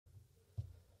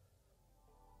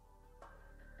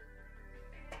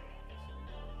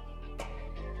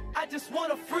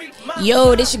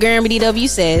Yo, this your girl DW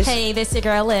Says. Hey, this your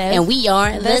girl Liv. And we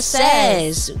are The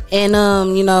Says.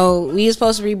 And you know, we were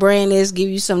supposed to rebrand this, give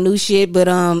you some new shit, but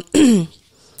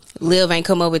Liv ain't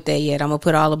come up with that yet. I'm gonna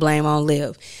put all the blame on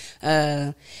Liv.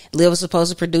 Liv was supposed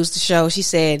to produce the show. She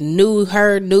said new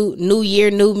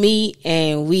year, new me,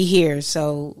 and we here.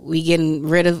 So we getting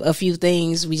rid of a few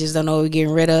things. We just don't know what we're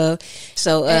getting rid of.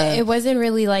 So it wasn't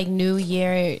really like new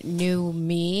year, new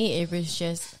me. It was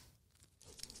just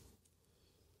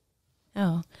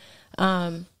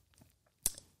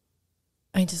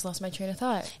I just lost my train of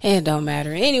thought. It don't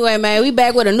matter. Anyway, man, we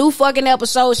back with a new fucking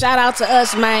episode. Shout out to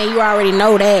us, man. You already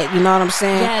know that. You know what I'm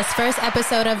saying? Yes, first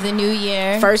episode of the new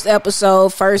year.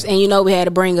 And you know we had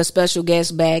to bring a special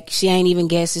guest back. She ain't even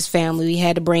guest his family. We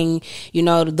had to bring, you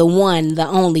know, the one, the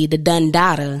only, the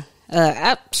Dundada.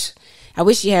 I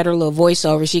wish she had her little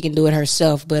voiceover. She can do it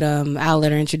herself, but I'll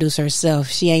let her introduce herself.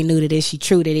 She ain't new to this. She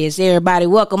true to this. Everybody,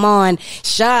 welcome on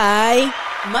Chy.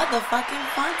 Motherfucking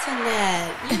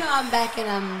Fontanet. You know I'm back and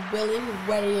I'm willing,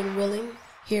 ready and willing,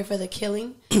 here for the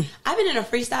killing. I've been in a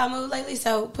freestyle mood lately,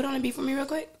 so put on a beat for me real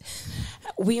quick.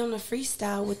 We on the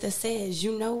freestyle with The Says.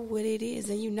 You know what it is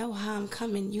and you know how I'm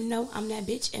coming. You know I'm that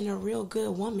bitch and a real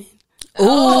good woman. Ooh.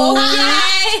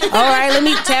 Okay. All right, let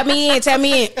me tap me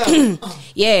in.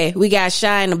 Yeah, we got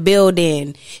Chy in the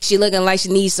building. She looking like she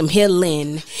needs some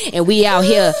healing. And we out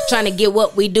here trying to get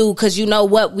what we do, because you know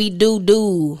what we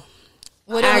do.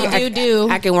 What do we do?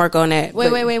 I can work on that.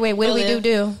 Wait. What do we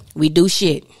do? We do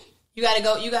shit. You gotta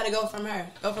go from her.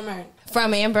 Go from her.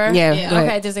 From Amber? Yeah.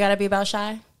 Okay, does it gotta be about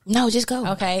Chy? No, just go.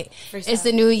 Okay. It's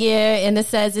the new year and The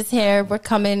Says it's here. We're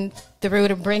coming through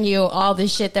to bring you all the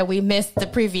shit that we missed the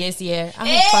previous year. I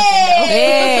don't fucking know.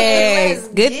 Hey,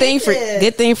 good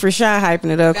thing for Chy hyping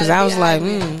it up, because I was like,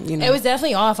 you know. It was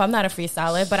definitely off. I'm not a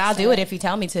freestyler, but I'll do it if you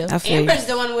tell me to. Amber's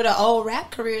the one with an old rap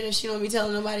career that she don't be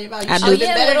telling nobody about. I do.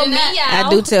 Little meow. I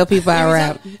do tell people I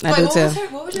rap. I do tell.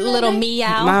 What was your Little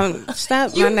meow.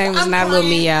 Stop. My name was not Little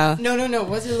Meow. No.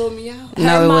 Was it Little Meow?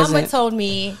 No, it wasn't. Her mama told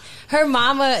me. Her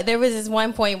mama, there was this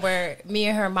one point where me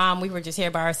and her mom, we were just here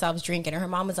by ourselves drinking, and her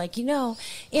mom was like, you know,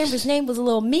 Amber's name was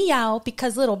Little Meow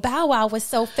because Little Bow Wow was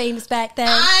so famous back then.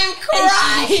 I'm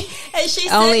crying. And she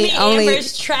sent me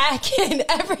Amber's track and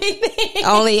everything.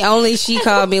 Only she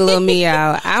called me Little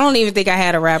Meow. I don't even think I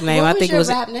had a rap name. What was your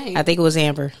rap name? I think it was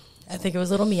Amber. I think it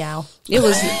was Little Meow. It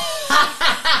was.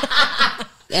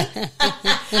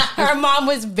 Her mom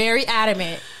was very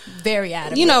adamant. Very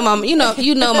adamant. You know, mom. You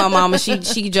know my mama.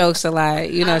 She jokes a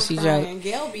lot. You know, she jokes.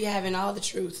 Gail be having all the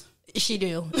truth. She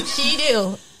do.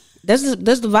 Does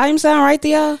the volume sound right to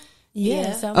y'all?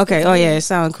 Yeah. Okay. Oh yeah, it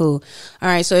sounds cool. All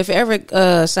right. So if it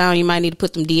ever sound, you might need to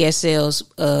put them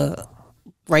DSLs.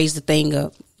 Raise the thing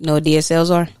up. Know what DSLs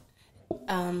are?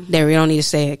 There, we don't need to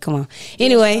say it. Come on.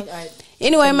 Anyway,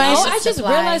 man. Oh, I just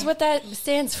realized what that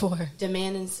stands for.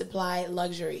 Demand and supply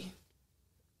luxury.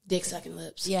 Dick sucking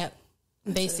lips. Yep.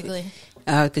 Basically.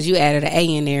 Because you added an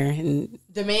A in there. And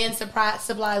demand, supply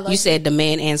luxury. You said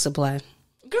demand and supply.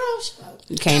 Girl, shut up.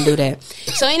 You can't do that.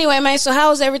 So anyway, man, so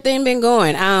how's everything been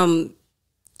going?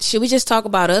 Should we just talk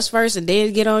about us first and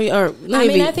then get on?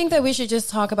 I think that we should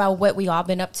just talk about what we all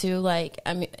been up to. Like,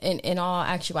 I mean, in all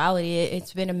actuality,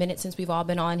 it's been a minute since we've all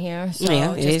been on here.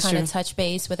 So just kind of touch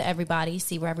base with everybody,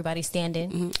 see where everybody's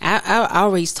standing. Mm-hmm. I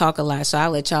always talk a lot, so I'll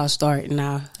let y'all start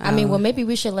now. Well, maybe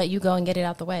we should let you go and get it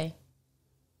out the way.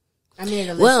 I'm here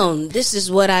to listen. Well, this is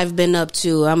what I've been up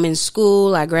to. I'm in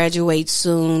school. I graduate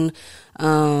soon.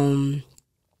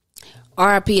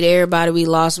 RIP to everybody we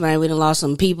lost, man. We done lost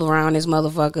some people around this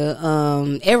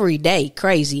motherfucker every day.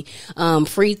 Crazy.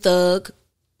 Free Thug,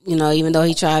 you know, even though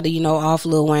he tried to, off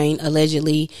Lil Wayne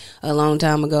allegedly a long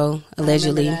time ago.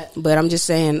 Allegedly. But I'm just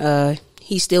saying,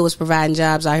 he still was providing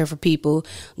jobs out here for people.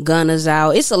 Gunners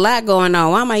out. It's a lot going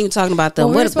on. Why am I even talking about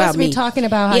them? What about me? Be talking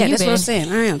about how you that's what I'm saying.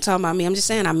 I am talking about me. I'm just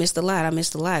saying I missed a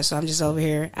lot. So I'm just over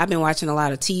here. I've been watching a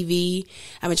lot of TV.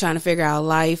 I've been trying to figure out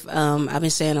life. I've been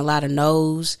saying a lot of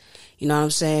no's. You know what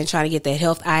I'm saying? Trying to get that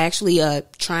health. I actually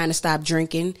trying to stop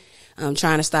drinking. I'm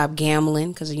trying to stop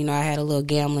gambling because, I had a little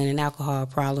gambling and alcohol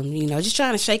problem. Just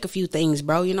trying to shake a few things,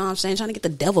 bro. You know what I'm saying? Trying to get the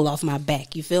devil off my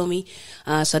back. You feel me?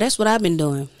 So that's what I've been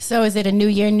doing. So is it a new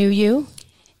year, new you?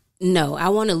 No, I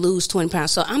want to lose 20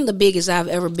 pounds. So I'm the biggest I've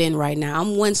ever been right now.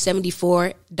 I'm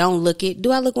 174. Don't look it. Do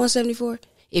I look 174?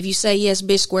 If you say yes,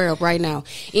 bitch, square up right now.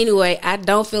 Anyway, I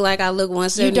don't feel like I look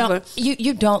 174.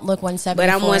 You don't look 174. But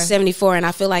I'm 174, and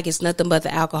I feel like it's nothing but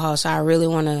the alcohol. So I really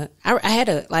want to. I had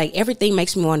to, everything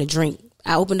makes me want to drink.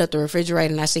 I opened up the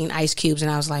refrigerator and I seen ice cubes and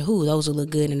I was like, ooh, those will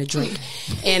look good in a drink.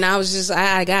 And I was just,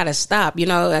 I gotta stop, you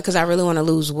know, because I really want to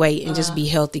lose weight and just be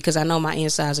healthy because I know my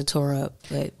insides are tore up.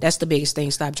 But that's the biggest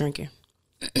thing, stop drinking.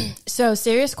 So,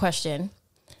 serious question.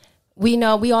 We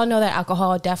all know that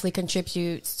alcohol definitely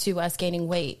contributes to us gaining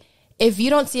weight. If you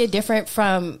don't see it different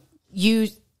from you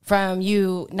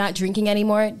not drinking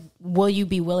anymore, will you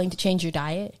be willing to change your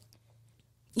diet?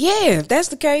 Yeah, if that's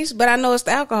the case, but I know it's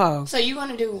the alcohol. So you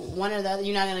want to do one or the other?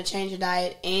 You're not going to change your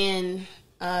diet and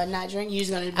not drink? You're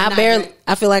just going to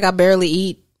I feel like I barely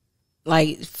eat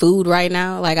like food right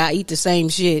now. Like I eat the same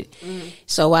shit.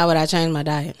 So why would I change my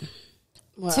diet?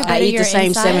 Well, I eat the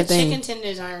same 7 things. Chicken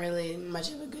tenders aren't really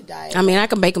much of a good diet. I mean, I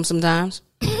can bake them sometimes.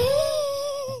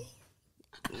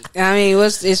 I mean,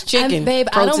 it's chicken. Babe,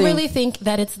 protein. I don't really think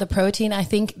that it's the protein. I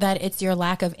think that it's your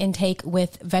lack of intake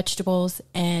with vegetables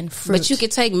and fruit. But you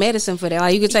could take medicine for that.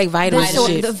 Like you could take vitamins and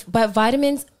shit. But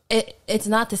vitamins, it's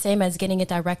not the same as getting it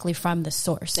directly from the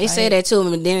source. They say that too,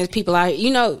 but then there's people out here, you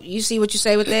know, you see what you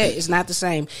say with that? It's not the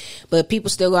same. But people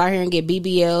still go out here and get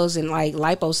BBLs and like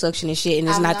liposuction and shit, and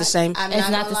it's not the same. It's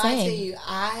not the same. To you.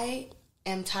 I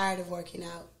am tired of working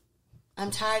out. I'm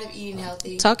tired of eating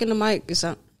healthy. Talking to Mike or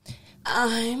something.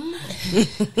 I'm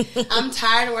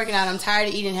tired of working out. I'm tired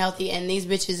of eating healthy, and these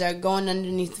bitches are going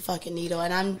underneath the fucking needle,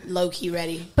 and I'm low key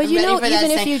ready. But I'm you ready know, for even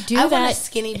that if you do I want that, a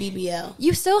skinny BBL.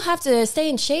 You still have to stay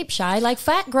in shape, Chy. Like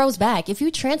fat grows back. If you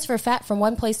transfer fat from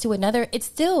one place to another, it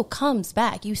still comes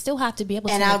back. You still have to be able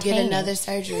to. And I'll get another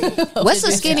surgery. What's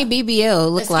a skinny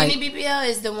BBL look like? A skinny BBL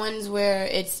is the ones where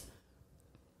it's.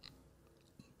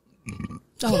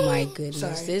 Oh my goodness,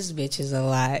 Sorry. This bitch is a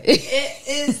lot. It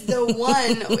is the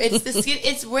one. It's the skin.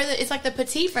 It's where it's like the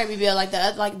petite frame BBL.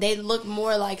 Like they look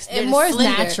more like it's more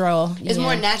slender. Natural. It's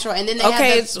more natural, and then they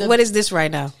okay. have What is this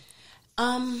right now?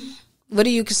 What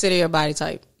do you consider your body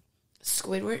type?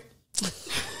 Squidward.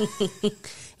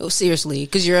 Oh, seriously,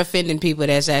 because you're offending people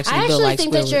that's actually built like Squidward. I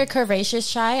actually think that you're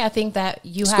curvaceous, Chy. I think that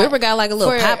you have Squidward got like a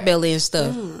little pop belly and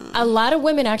stuff. A lot of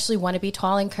women actually want to be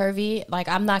tall and curvy. Like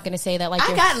I'm not going to say that like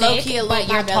you're got thick, low-key a little but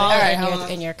you're pop belly. tall All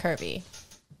right, and you're curvy.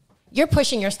 You're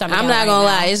pushing your stomach. I'm out not right gonna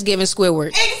now. lie, it's giving Squidward.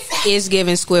 Exactly. It's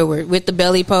giving Squidward with the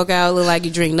belly poke out. Look like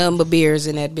you drink nothing but beers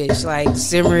in that bitch. Like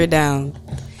simmer it down.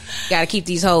 Got to keep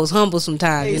these hoes humble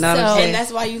sometimes. You know what I'm saying? And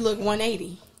that's why you look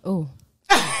 180. Ooh.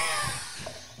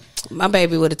 My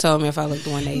baby would have told me if I looked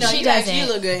 180. No, She doesn't. doesn't. You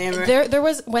look good, Amber. There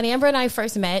was when Amber and I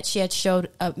first met. She had showed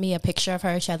me a picture of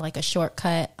her. She had like a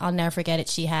shortcut. I'll never forget it.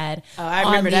 She had I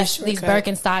remember on that these shortcut.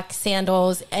 Birkenstock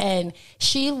sandals, and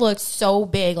she looked so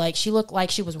big. Like she looked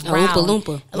like she was Oompa round,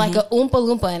 Loompa. like a Oompa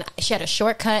Loompa. And she had a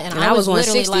shortcut, and I was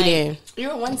literally 160 like, then. You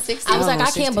were 160. I was like,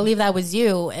 I 160. can't believe that was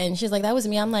you. And she's like, that was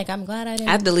me. I'm like, I'm glad I didn't.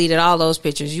 I deleted all those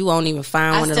pictures. You won't even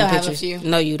find one of still them have a pictures. few.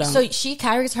 No, you don't. So she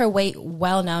carries her weight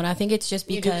well now, and I think it's just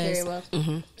You do because very well.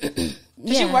 yeah.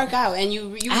 Because you work out and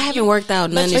you I haven't worked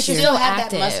out none but this you year. still have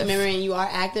Active. that muscle memory and you are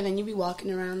active and you be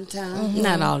walking around town.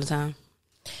 Not all the time.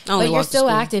 I only But you're walk to still school.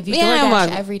 active. You I am DoorDash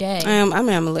walking. every day. I am,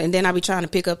 and then I be trying to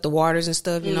pick up the waters and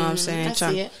stuff. You know what I'm saying? I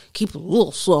Trying see to it. keep a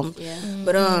little something. Yeah.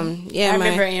 But yeah, I man.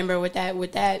 remember Amber with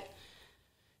that.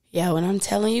 Yeah, when I'm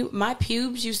telling you, my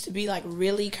pubes used to be like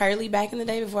really curly back in the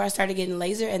day before I started getting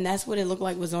laser, and that's what it looked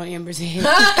like was on Amber's head.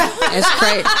 That's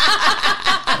crazy.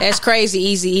 That's crazy,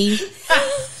 Easy E.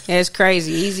 That's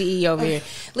crazy, Easy E over here.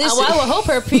 Listen, Well, I would hope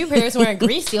her pube hairs weren't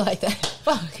greasy like that.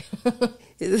 Fuck.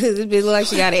 it look like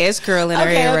she got an S curl in her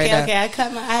hair right now. Okay. I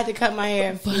had to cut my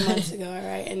hair a few months ago, all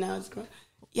right, and now it's growing.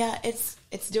 Yeah, it's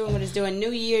doing what it's doing.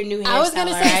 New year, new hairstyle. I was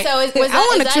gonna say, right? so was I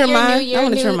wanna that trim your mine. New Year, I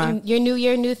wanna trim mine. Your New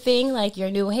Year, new thing, like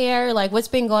your new hair. Like, what's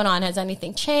been going on? Has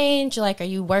anything changed? Like, are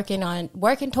you working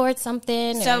towards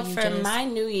something? Or So are you for just- my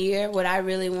new year, what I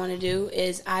really want to do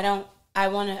is I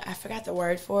forgot the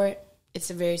word for it. It's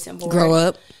a very simple Grow word.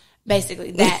 up.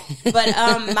 Basically that.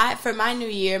 But for my new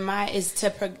year, is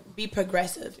to be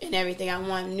progressive in everything. I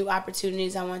want new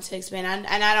opportunities. I want to expand.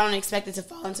 And I don't expect it to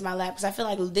fall into my lap because I feel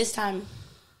like this time,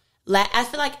 I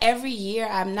feel like every year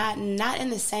I'm not in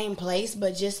the same place,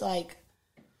 but just like,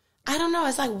 I don't know.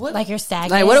 It's like what, like you're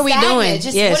stagnant. Like, what are we stagnant. doing?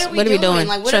 Just Yes, what are we doing?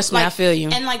 Like, Trust me, I feel you.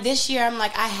 And like this year, I'm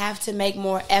like, I have to make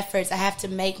more efforts. I have to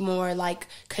make more like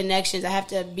connections. I have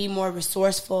to be more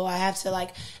resourceful. I have to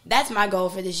that's my goal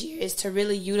for this year is to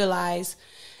really utilize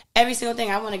every single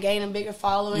thing. I want to gain a bigger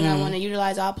following. I want to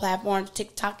utilize all platforms,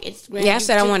 TikTok, Instagram. Yeah, I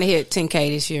said I YouTube. want to hit 10K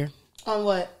this year. On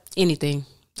what? Anything.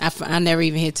 I never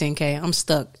even hit 10K. I'm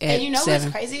stuck at And you know 7.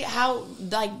 what's crazy? How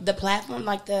like the platform,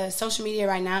 like the social media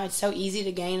right now, it's so easy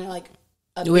to gain like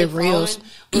a With big reels.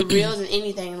 following, with reels and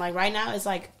anything. Like right now, it's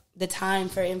like the time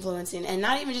for influencing, and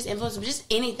not even just influencing, but just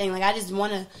anything. Like I just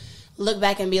want to look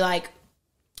back and be like,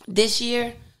 this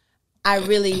year, I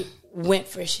really went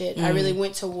for shit. I really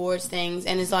went towards things,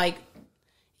 and it's like,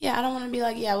 yeah, I don't want to be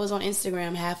like, yeah, I was on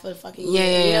Instagram half of the fucking year.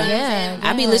 Yeah. You know what I'm saying?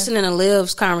 I be listening to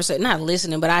Liv's conversation. Not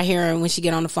listening, but I hear her when she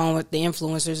get on the phone with the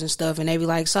influencers and stuff, and they be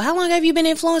like, so how long have you been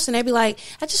influencing? They be like,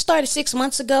 I just started 6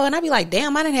 months ago. And I be like,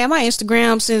 damn, I didn't have my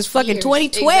Instagram since fucking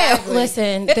 2012. Exactly.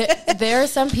 Listen, there are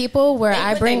some people where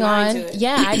I bring on.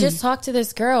 Yeah, I just talked to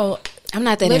this girl. I'm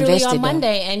not that literally invested, on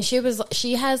Monday, and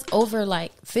she has over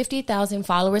like 50,000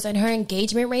 followers, and her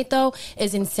engagement rate though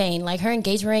is insane. Like her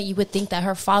engagement rate, you would think that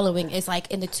her following is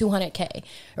like in the 200K,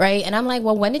 right? And I'm like,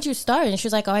 well, when did you start? And she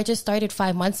was like, oh, I just started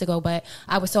 5 months ago, but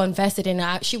I was so invested in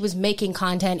it. She was making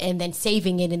content and then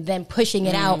saving it and then pushing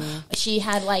it out. She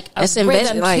had like a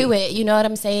rhythm to it. You know what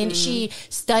I'm saying? She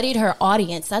studied her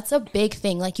audience. That's a big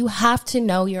thing. Like you have to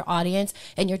know your audience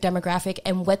and your demographic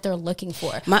and what they're looking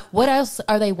for. What else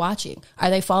are they watching?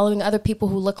 Are they following other people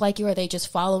who look like you? Or are they just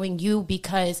following you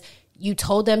because you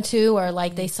told them to, or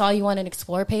like they saw you on an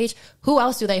explore page? Who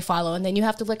else do they follow? And then you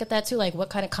have to look at that too. Like what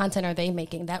kind of content are they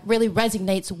making that really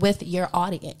resonates with your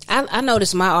audience? I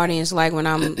notice my audience like when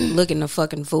I'm looking a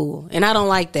fucking fool, and I don't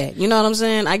like that. You know what I'm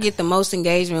saying? I get the most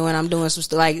engagement when I'm doing some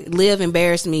stuff. Like Liv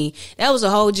embarrassed me. That was a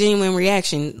whole genuine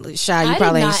reaction. Shy, you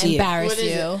probably ain't see it. I did not embarrass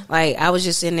you. Like I was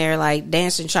just in there like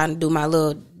dancing, trying to do my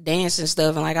little dance and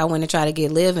stuff, and like I went to try to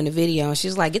get Liv in the video, and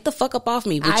she's like, "Get the fuck up off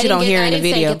me!" But you don't hear in the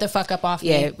video. Say, get the fuck up off me.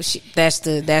 Yeah, that's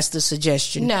the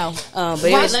suggestion. No, but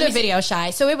watch the video, Shy.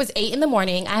 So it was 8 a.m.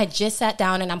 I had just sat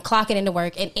down and I'm clocking into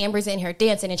work, and Amber's in here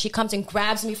dancing, and she comes and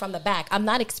grabs me from the back. I'm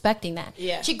not expecting that.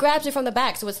 Yeah, she grabs me from the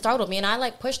back, so it startled me, and I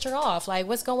like pushed her off. Like,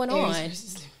 what's going on?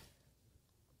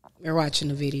 You're watching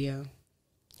the video.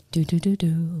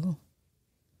 Do.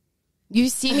 You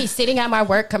see me sitting at my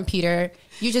work computer.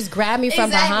 You just grab me from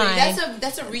behind.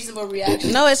 That's a reasonable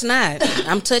reaction. No, it's not.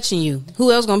 I'm touching you.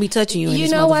 Who else gonna be touching you? You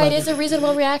know why it is a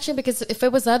reasonable reaction? Because if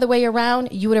it was the other way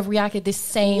around, you would have reacted the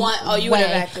same way. Oh, you would have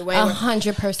acted way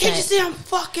 100%. Can't you see I'm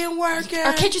fucking working?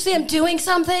 Or can't you see I'm doing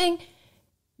something?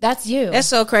 That's you. That's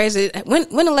so crazy. When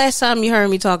the last time you heard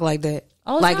me talk like that?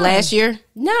 Like time. Last year?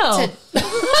 No.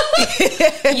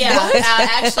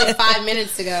 Actually 5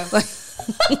 minutes ago.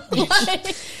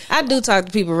 I do talk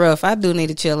to people rough. I do need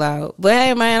to chill out. But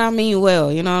hey, man, I mean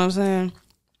well. You know what I'm saying?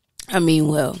 I mean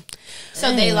well.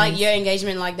 So they like your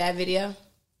engagement, like that video?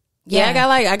 Yeah,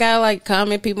 I got like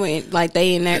comment people like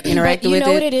they interacted with it. You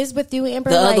know what it is with you, Amber?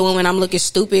 The other one when I'm looking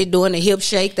stupid doing the hip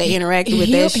shake, they interacted with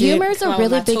that shit. Humor is a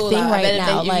really big thing right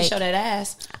now. Like, show that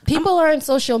ass. People are on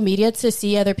social media to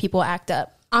see other people act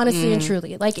up. Honestly and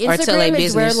truly, like Instagram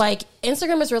is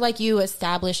where like you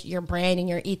establish your brand and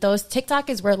your ethos. TikTok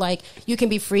is where like you can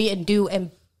be free and do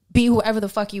and be whoever the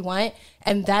fuck you want,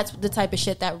 and that's the type of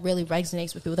shit that really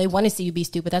resonates with people. They want to see you be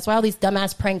stupid. That's why all these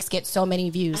dumbass pranks get so many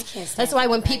views. That's why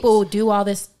when people do all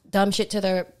this dumb shit to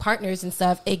their partners and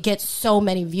stuff, it gets so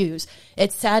many views.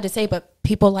 It's sad to say, but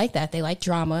people like that. They like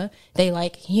drama. They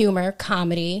like humor,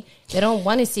 comedy. They don't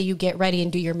want to see you get ready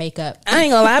and do your makeup. I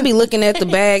ain't gonna lie. I be looking at the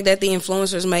bag that the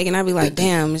influencers making. I be like,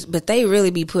 damn, but they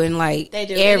really be putting like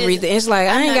everything. It's like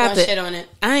I ain't got the shit on it.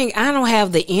 I don't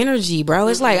have the energy, bro.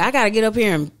 It's like I gotta get up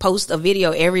here and post a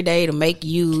video every day to make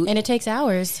you. And it takes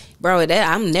hours. Bro,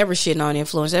 I'm never shitting on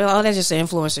influencers. Oh, that's just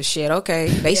influencer shit. Okay,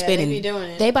 they spending. They be doing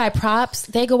it. They buy props.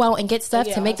 They go out and get stuff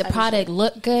to make the product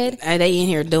look good. And they in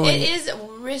here doing it.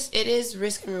 It is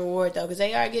risk and reward though, because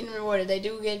they are getting rewarded. They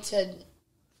do get to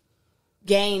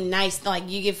gain nice, like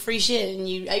you get free shit, and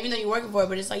you even though you're working for it,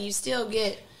 but it's like you still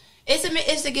get.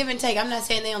 It's a give and take. I'm not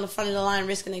saying they on the front of the line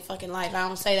risking their fucking life. I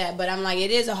don't say that, but I'm like,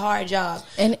 it is a hard job.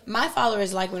 And my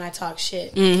followers like when I talk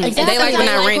shit. Mm-hmm. Exactly. They like when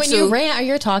I rant too. When you rant or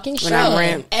you're talking shit. I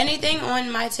rant. Anything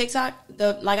on my TikTok,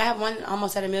 I have one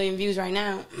almost at 1 million views right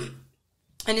now.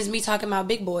 And it's me talking about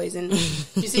big boys, and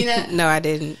you see that? No, I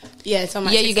didn't. Yeah, so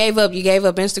you gave up. You gave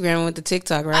up Instagram with the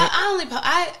TikTok, right?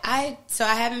 I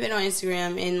haven't been on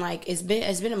Instagram in like it's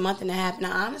been a month and a half, and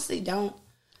I honestly don't.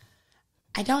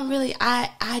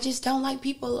 I just don't like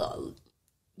people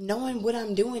knowing what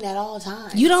I'm doing at all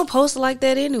times. You don't post like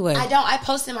that anyway. I don't. I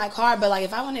post in my car, but like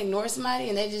if I want to ignore somebody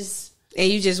and they just.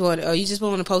 And you just want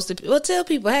to post it. Well, tell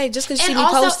people, hey, just because you see me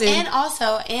posting. And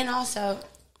also,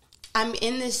 I'm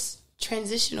in this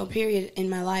transitional period in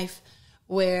my life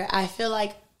where I feel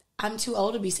like I'm too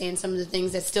old to be saying some of the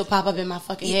things that still pop up in my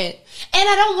fucking head. And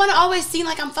I don't want to always seem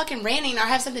like I'm fucking ranting or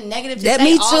have something negative to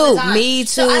say all the time. Me too.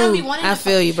 So I don't be wanting I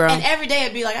feel you, bro. And every day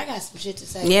I'd be like, I got some shit to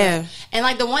say. Yeah. Bro. And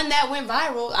like the one that went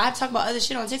viral, I talk about other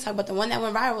shit on TikTok, but the one that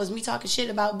went viral was me talking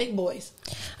shit about big boys.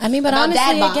 I mean, but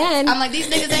honestly, again, I'm like, these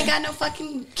niggas ain't got no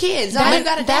fucking kids.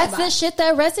 That's the shit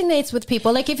that resonates with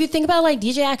people. Like, if you think about like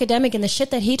DJ Academic and the shit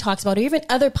that he talks about, or even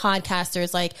other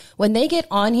podcasters, like when they get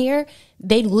on here,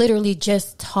 they literally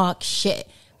just talk shit.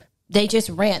 They just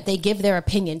rant. They give their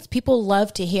opinions. People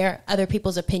love to hear other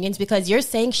people's opinions because you're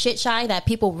saying shit, Chy, that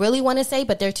people really want to say,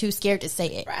 but they're too scared to say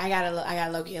it. I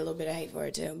got low-key a little bit of hate for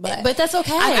it too, but that's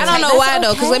okay. I don't know why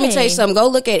though, because let me tell you something. Go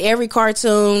look at every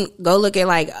cartoon. Go look at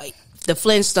like the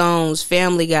Flintstones,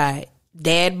 Family Guy,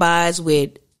 dad bods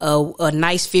with a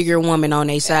nice figure woman on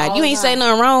their side. You ain't say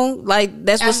nothing wrong. Like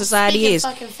that's what society is.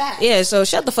 Fucking facts. Yeah, so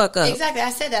shut the fuck up. Exactly.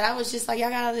 I said that. I was just like, y'all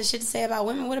got all this shit to say about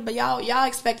women. What? But y'all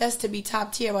expect us to be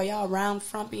top tier while y'all round,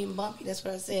 frumpy, and bumpy. That's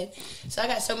what I said. So I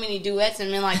got so many duets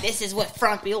and been like, this is what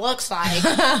frumpy looks like.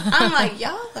 I'm like,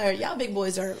 y'all big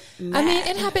boys are mad. I mean,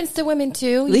 it happens to women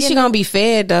too. At least you're gonna be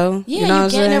fed though. Yeah, you know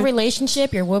you get in a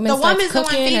relationship. Your woman starts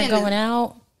cooking or going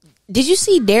out. Did you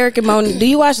see Derek and Monique? Do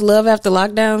you watch Love After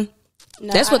Lockdown?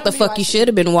 No, that's what the fuck you should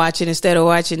have been watching instead of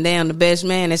watching Damn the Best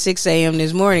Man at 6 a.m.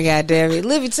 this morning, goddammit.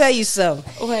 Let me tell you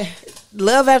something. What?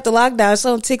 Love After Lockdown, it's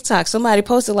on TikTok. Somebody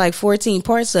posted like 14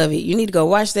 parts of it. You need to go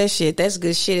watch that shit. That's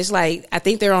good shit. It's like, I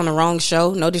think they're on the wrong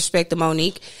show. No disrespect to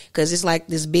Monique, because it's like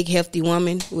this big hefty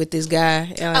woman with this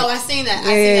guy. I seen that.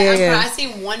 I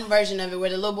seen one version of it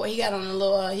where the little boy, he got on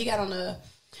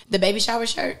the baby shower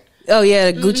shirt. Oh yeah,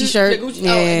 the Gucci shirt. The Gucci,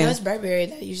 yeah. Oh, no, it's Burberry.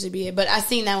 That usually be it. But I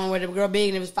seen that one where the girl big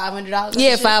and it was $500.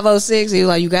 Yeah, 506. He was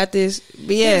like, you got this.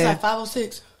 But yeah, it was like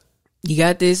 506. You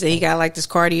got this, and he got like this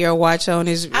Cartier watch on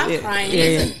his. I'm crying.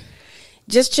 Yeah.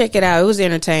 Just check it out. It was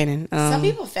entertaining. Some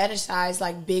people fetishize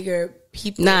like bigger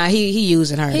people. Nah, he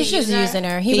using her. He's just using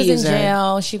her. He was in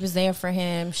jail. She was there for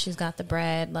him. She's got the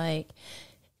bread. Like.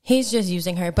 He's just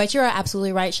using her, but you're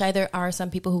absolutely right, Chy. There are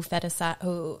some people who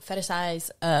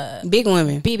fetishize big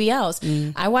women,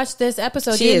 BBLs. I watched this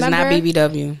episode. She is not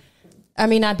BBW. I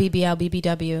mean, not BBL,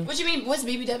 BBW. What you mean? What's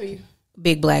BBW?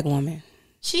 Big black woman.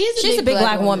 She's a big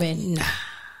black woman. Nah,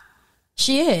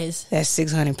 she is. That's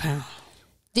 600 pounds.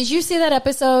 Did you see that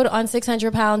episode on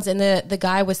 600 pounds and the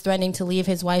guy was threatening to leave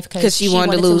his wife because she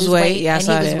wanted to lose weight? Yeah, I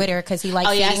saw and he that. was with her because he liked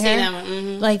I feeding seen her. That one.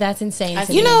 Mm-hmm. Like, that's insane.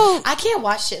 You know, I can't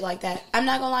watch shit like that. I'm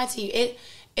not gonna lie to you.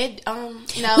 No,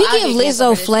 we give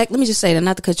Lizzo flack. Let me just say that,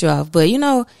 not to cut you off, but you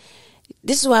know,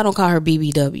 this is why I don't call her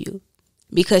BBW,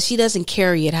 because she doesn't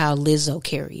carry it how Lizzo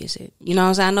carries it. You know what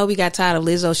I'm saying? I know we got tired of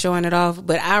Lizzo showing it off,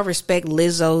 but I respect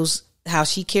Lizzo's how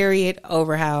she carry it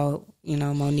over how, you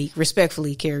know, Monique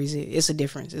respectfully carries it. It's a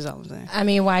difference, is all I'm saying. I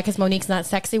mean, why? Because Monique's not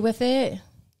sexy with it?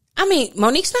 I mean,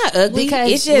 Monique's not ugly.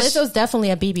 Because it's just, Lizzo's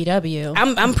definitely a BBW.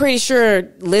 I'm pretty sure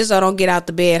Lizzo don't get out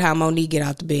the bed how Monique get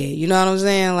out the bed. You know what I'm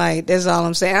saying? Like, that's all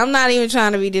I'm saying. I'm not even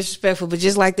trying to be disrespectful, but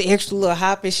just like the extra little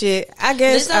hop and shit. I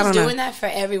guess Lizzo's I don't know. doing that for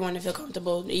everyone to feel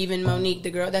comfortable. Even Monique, the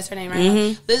girl, that's her name, right?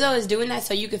 Mm-hmm. Lizzo is doing that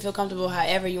so you can feel comfortable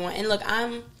however you want. And look,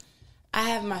 I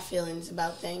have my feelings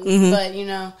about things, but you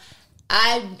know,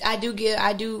 I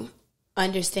do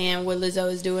understand what Lizzo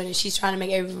is doing, and she's trying to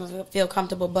make everyone feel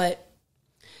comfortable, but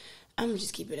I'm gonna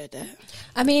just keep it at that.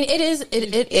 I mean, it is.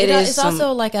 It's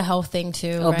also like a health thing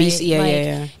too. Obesity, right?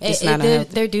 yeah. It's not a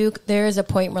health. There is a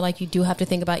point where like you do have to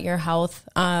think about your health.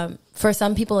 For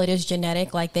some people, it is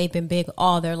genetic. Like they've been big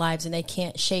all their lives and they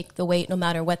can't shake the weight no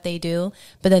matter what they do.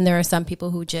 But then there are some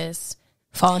people who just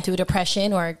fall into a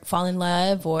depression or fall in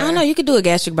love, or I don't know. You could do a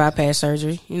gastric bypass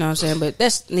surgery. You know what I'm saying? But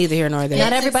that's neither here nor there.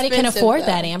 Not everybody can afford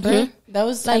that, Amber.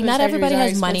 Those like not everybody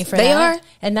has money for that. They are,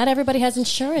 and not everybody has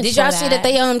insurance. Did y'all see that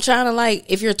they trying to, like,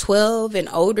 if you're 12 and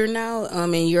older now,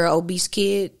 and you're an obese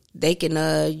kid, they can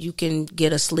you can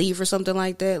get a sleeve or something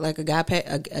like that, like a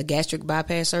gastric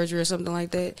bypass surgery or something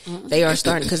like that. They are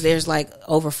starting, because there's like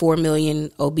over 4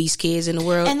 million obese kids in the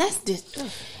world, and that's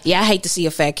yeah. I hate to see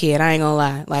a fat kid. I ain't gonna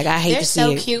lie. Like, I hate to see it.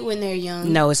 They're so cute when they're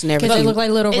young. No, it's never. Because they look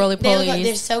like little roly polies.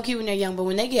 They're so cute when they're young, but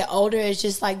when they get older, it's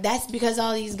just like, that's because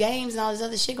all these games and all this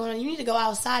other shit going on. You need to go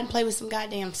outside and play with some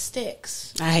goddamn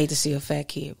sticks. I hate to see a fat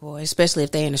kid, boy, especially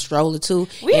if they in a stroller too.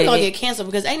 We ain't gonna get canceled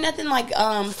because ain't nothing like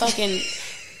fucking.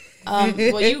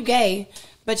 Well, you gay,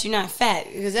 but you're not fat,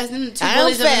 because that's the two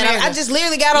bullies of America. I just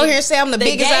literally got on here and say I'm the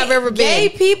biggest I've ever been. Gay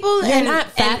people You're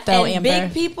not fat though, and Amber.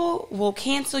 big people will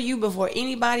cancel you before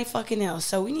anybody fucking else.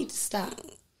 So we need to stop.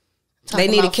 They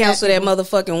need to cancel that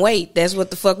motherfucking weight. That's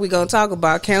what the fuck we gonna talk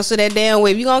about. Cancel that damn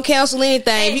weight. If you gonna cancel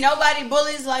anything, ain't nobody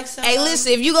bullies like some. Hey,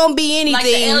 listen, if you gonna be anything, like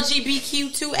the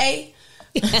LGBTQ2A.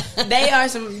 they are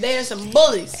some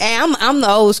bullies. Hey, I'm the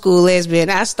old school lesbian.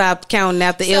 I stopped counting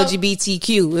out the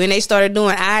LGBTQ when they started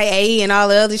doing IA and all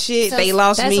the other shit. So they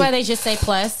lost me. That's why they just say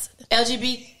plus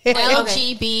LGBTQ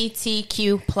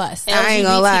plus. I ain't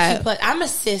gonna lie. Plus. I'm a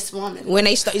cis woman. When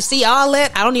they start, see all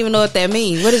that, I don't even know what that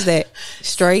means. What is that?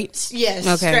 Straight? Yes,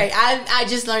 okay. Straight. I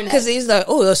just learned that. Because he's like,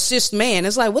 oh, a cis man.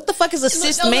 It's like, what the fuck is a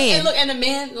cis man? And the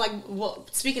man, like, well,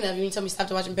 speaking of, you told me to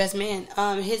stop watching Best Man.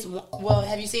 Have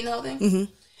you seen the whole thing? Mm-hmm.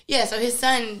 Yeah, so his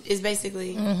son is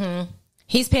basically...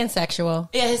 He's pansexual.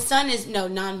 Yeah, his son is,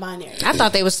 non-binary. I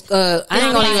thought they was, I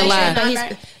ain't gonna even lie. But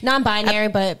he's non-binary,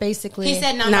 but basically... He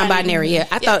said Non-binary, yeah.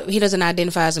 I thought he doesn't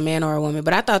identify as a man or a woman,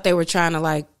 but I thought they were trying to,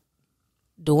 like,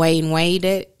 Dwayne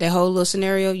Wade that whole little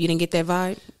scenario. You didn't get that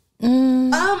vibe?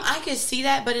 I could see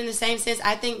that, but in the same sense,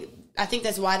 I think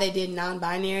that's why they did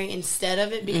non-binary instead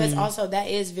of it, because also that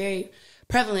is very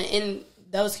prevalent in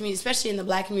those communities, especially in the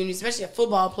black community, especially a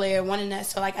football player wanting that.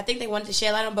 So, like, I think they wanted to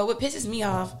shed light on. But what pisses me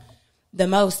off the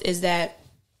most is that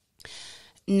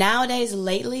nowadays,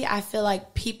 lately, I feel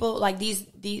like people like these.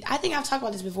 I think I've talked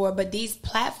about this before, but these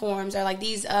platforms or like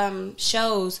these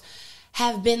shows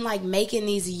have been like making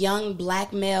these young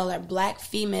black male or black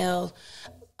female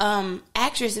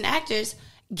actors and actors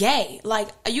gay. Like,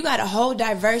 you got a whole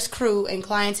diverse crew and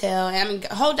clientele. I mean,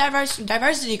 a whole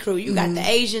diversity crew. You got the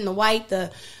Asian, the white,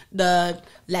 the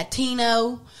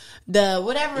Latino, the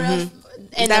whatever else.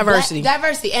 And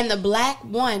diversity. And the black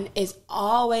one is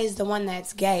always the one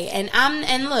that's gay.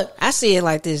 And look, I see it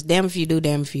like this: damn if you do,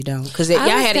 damn if you don't. Because y'all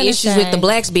had issues with the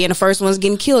blacks being the first ones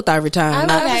getting killed every time.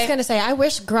 I was gonna say, I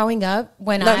wish growing up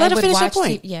when I would watch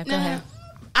TV. Yeah, go ahead.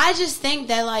 I just think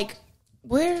that, like,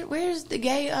 where's the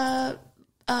gay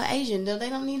Asian? They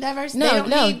don't need diversity. They don't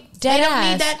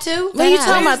need that too. What are you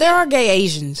talking about? There are gay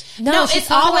Asians. No, it's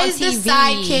always the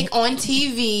sidekick on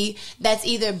TV that's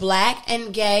either black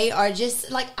and gay or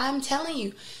just like, I'm telling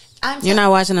you. You're not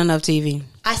watching enough TV.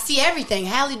 I see everything.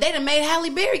 They done made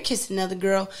Halle Berry kiss another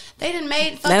girl. They done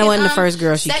made fucking... That wasn't the first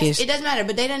girl she kissed. It doesn't matter,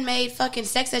 but they done made fucking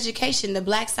Sex Education, the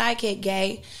black sidekick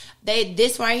gay.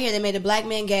 This right here, they made a black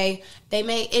man gay. They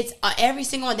made every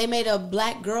single one. They made a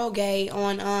black girl gay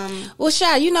on. Well,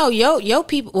 Chy, you know your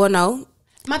people. Well, no,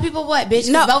 my people. What,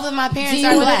 bitch? No, both of my parents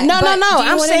are black. No.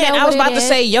 I'm saying I was about to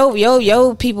say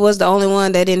yo people was the only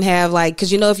one that didn't have, like,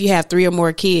 because if you have 3 or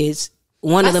more kids,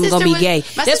 one of them gonna be gay.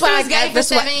 That's why I was gay for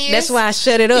 7 years. That's why I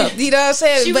shut it up. You know what I'm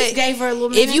saying? She was gay for a little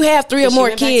minute. If you have 3 or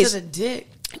more kids, back to the dick.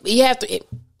 You have to.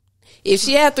 If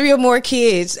she had 3 or more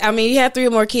kids, you have 3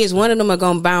 or more kids, one of them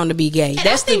are bound to be gay.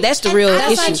 That's the real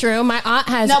issue. That's not true. My aunt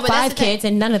has 5 kids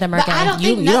and none of them are gay.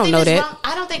 You don't know that.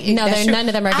 I don't think none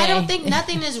of them are gay. I don't think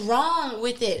nothing is wrong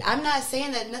with it. I'm not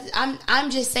saying that nothing.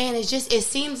 I'm just saying it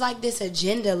seems like this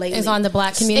agenda lately is on the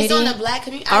black community. It's on the black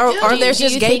community. Or there's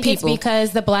just gay people. It's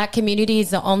because the black community is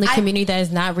the only community that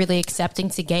is not really accepting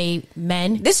to gay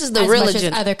men. This is the real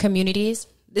agenda. As other communities.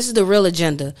 This is the real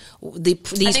agenda. These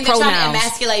pronouns. I think they're trying to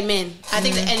emasculate men. I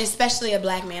think, and especially a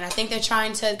black man. I think they're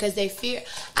trying to, because they fear.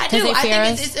 I think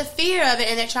it's a fear of it,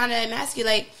 and they're trying to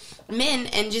emasculate men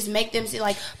and just make them see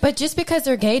like. But just because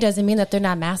they're gay doesn't mean that they're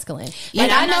not masculine. Yeah,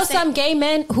 and I know some gay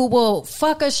men who will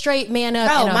fuck a straight man up.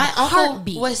 Bro, in my uncle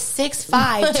heartbeat. was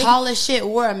 6'5", tall as shit,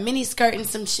 wore a mini skirt and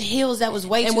some heels that was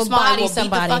way too small. Body beat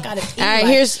somebody. The fuck out of All right,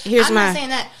 here's I'm not saying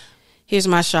that. Here's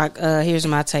my shock. Here's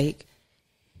my take.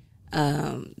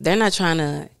 They're not trying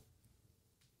to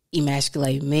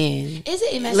emasculate men. Is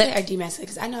it emasculate or demasculate?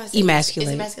 Because I know I said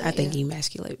emasculate. I think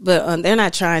emasculate, but they're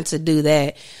not trying to do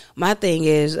that. My thing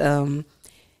is,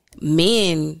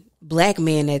 black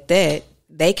men at that,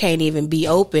 they can't even be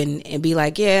open and be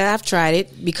like, yeah, I've tried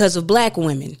it because of black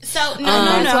women. So no.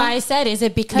 That's why I said, is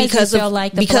it because you feel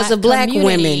like the black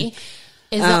women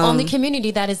is the only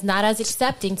community that is not as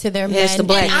accepting to their men. The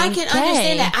black. And I can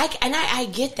understand that. I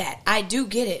get that. I do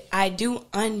get it. I do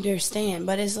understand.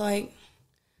 But it's like,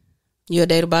 you'll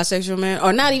date a bisexual man,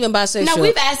 or not even bisexual? No,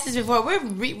 we've asked this before.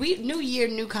 We new year,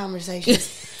 new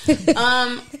conversations. And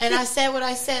I said what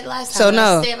I said last time. So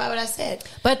no, I stand by what I said.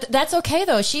 But that's okay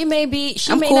though. She may be.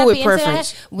 She I'm may cool not with be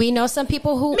preference. into that. We know some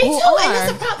people who Me too. are. And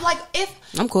that's the problem. Like, if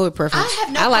I'm cool with preference.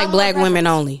 I like black women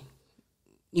only.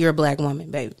 You're a black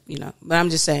woman, baby, But I'm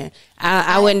just saying,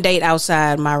 I wouldn't date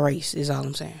outside my race, is all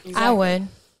I'm saying. Exactly. I would.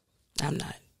 I'm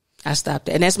not. I stopped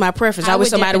it. And that's my preference. I wish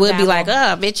somebody would be like,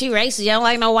 oh, bitch, you racist. You don't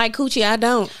like no white coochie. I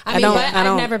don't. I don't.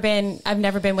 I've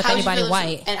never been with anybody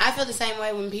white. And I feel the same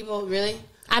way when people really...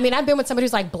 I mean, I've been with somebody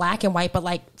who's like black and white, but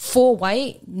like full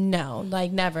white, no,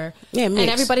 like never. Yeah, mixed. And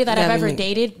everybody that I've ever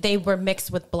dated, they were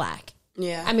mixed with black.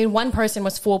 Yeah. I mean, one person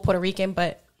was full Puerto Rican,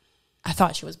 but I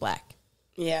thought she was black.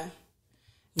 Yeah.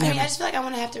 I mean, I just feel like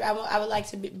I would like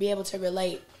to be able to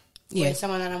relate with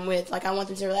someone that I'm with. Like, I want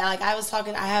them to relate. Like, I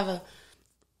have a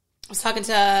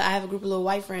group of little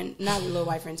white friends, not little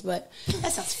white friends, but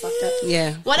that sounds fucked up.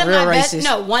 Yeah. One of my best friends,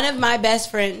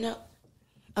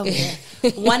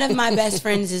 one of my best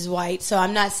friends is white, so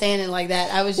I'm not saying it like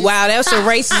that. I was just, wow, that's some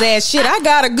racist ass shit. I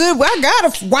got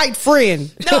a white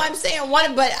friend. No, I'm saying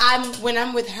when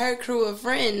I'm with her crew of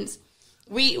friends,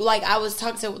 I was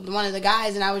talking to one of the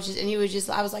guys, and I was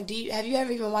like, have you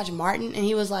ever even watched Martin? And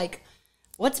he was like,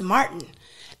 what's Martin?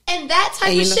 And that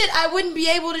type of shit I wouldn't be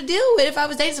able to deal with if I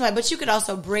was dating somebody. But you could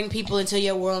also bring people into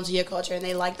your world, into your culture, and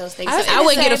they like those things. I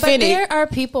wouldn't get offended. But there are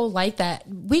people like that.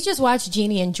 We just watched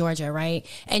Jeannie in Georgia, right?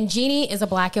 And Jeannie is a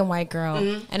black and white girl,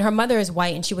 and her mother is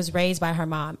white, and she was raised by her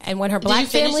mom. And when her black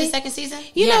family... Did you finish the second season?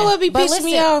 You know what be pissing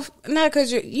me off? Not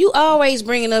because you always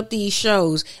bringing up these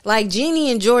shows. Like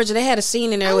Jeannie in Georgia, they had a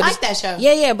scene in there. I like that show.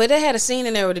 Yeah, but they had a scene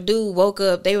in there where the dude woke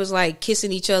up. They was like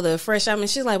kissing each other fresh. I mean,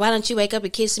 she's like, why don't you wake up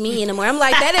and kiss me anymore? I'm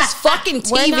like, that is fucking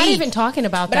TV. We're not even talking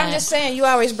about that. But I'm just saying, you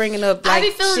always bringing up like I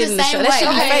be feeling shit the in the same show. way. That should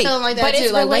be fake. Feeling like that but too.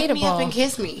 It's like, relatable. Wake me up and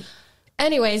kiss me.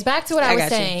 Anyways, back to what I was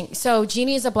saying. So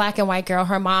Jeannie is a black and white girl.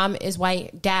 Her mom is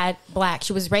white, dad black.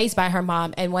 She was raised by her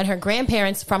mom. And when her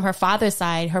grandparents from her father's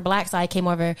side, her black side, came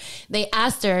over, they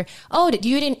asked her, "Oh,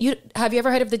 have you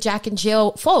ever heard of the Jack and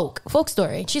Jill folk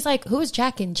story?" And she's like, "Who is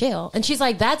Jack and Jill?" And she's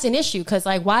like, "That's an issue because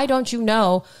like, why don't you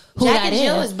know who Jack that and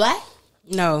Jill is black?"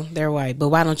 No, they're white. But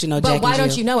why don't you know Jack and Jill? But why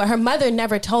don't you know it? Her mother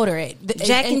never told her it.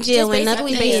 Jack and Jill and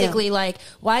basically like,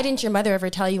 why didn't your mother ever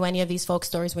tell you any of these folk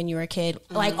stories when you were a kid?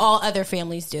 Like all other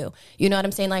families do. You know what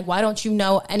I'm saying? Like, why don't you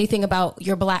know anything about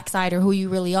your black side or who you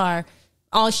really are?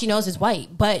 All she knows is white,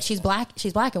 but she's black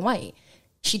and white.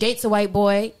 She dates a white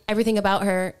boy. Everything about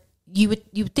her, you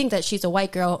would think that she's a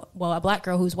white girl, well, a black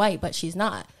girl who's white, but she's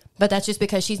not. But that's just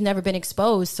because she's never been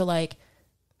exposed to like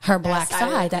her black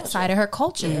side, that side of her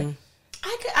culture.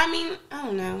 I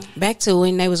don't know. Back to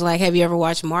when they was like, have you ever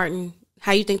watched Martin?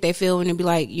 How you think they feel when they be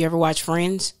like, you ever watch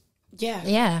Friends?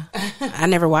 Yeah. I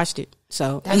never watched it.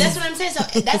 So that's what I'm saying.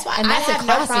 So that's why I have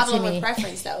no problem with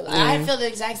preference though. Like, I feel the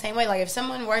exact same way. Like if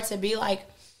someone were to be like,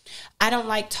 I don't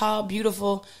like tall,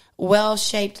 beautiful,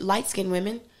 well-shaped, light-skinned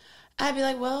women, I'd be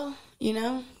like, well,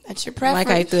 that's your preference.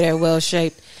 Like I threw that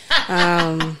well-shaped. But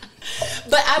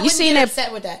I wouldn't get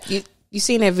upset with that. You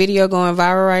seen that video going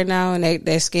viral right now, and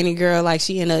that skinny girl, like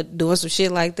she ended up doing some shit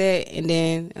like that, and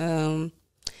then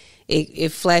it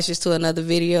flashes to another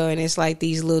video, and it's like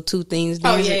these little two things.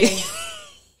 Oh yeah.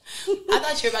 I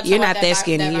thought you were about to. You're not that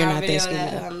skinny. You're not that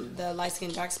skinny. The light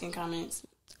skin, dark skin comments.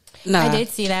 No, I did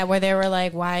see that where they were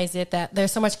like, "Why is it that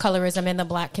there's so much colorism in the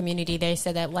black community?" They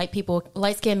said that light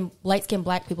skinned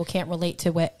black people can't relate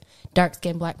to what dark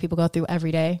skinned black people go through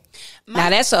every day. Now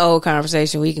that's an old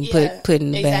conversation we can put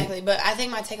in the back. Exactly, but I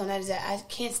think my take on that is that I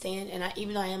can't stand, and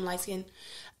even though I am light skinned,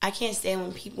 I can't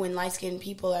stand when light skinned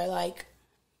people are like,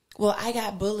 "Well, I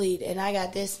got bullied and I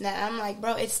got this and that." I'm like,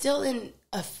 bro, it's still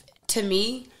to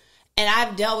me, and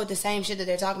I've dealt with the same shit that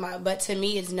they're talking about, but to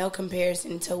me, it's no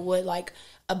comparison to what like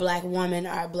a black woman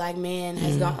or a black man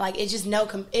has gone. Like it's just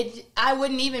I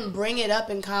wouldn't even bring it up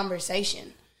in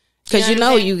conversation. Because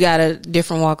you got a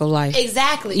different walk of life.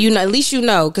 Exactly. At least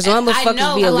because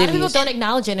motherfuckers be a lot of people don't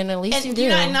acknowge it, and at least you do. You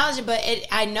don't acknowledge it, but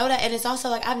I know that, and it's also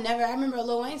like I remember a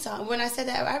Lil Wayne song. When I said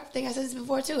that, I think I said this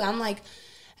before too. I'm like,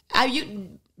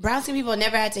 brown skin people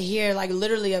never had to hear like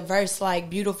literally a verse like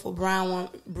beautiful brown woman.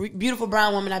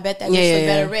 I bet that bitch look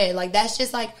better red. Like that's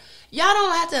just like. Y'all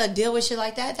don't have to deal with shit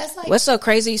like that. That's like what's so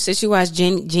crazy since you watched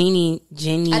Jeannie I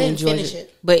didn't finish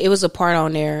it, but it was a part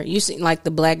on there. You see, like the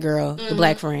black girl, the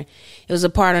black friend. It was a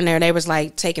part on there. They was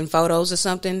like taking photos or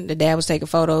something. The dad was taking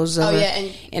photos of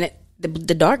her, and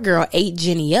the dark girl ate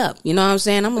Jenny up. You know what I'm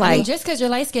saying? I'm like, just because you're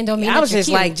light skinned don't mean I was you're just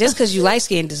cute. like, just because you light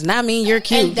skinned does not mean you're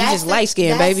cute. You just light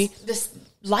skinned, baby.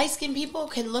 Light skinned people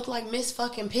can look like Miss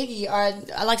fucking Piggy, or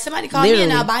like somebody called me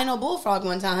an albino bullfrog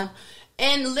one time.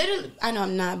 And literally, I know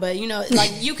I'm not, but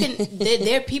like you can.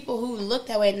 there are people who look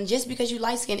that way, and just because you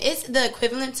light skin, it's the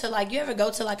equivalent to like you ever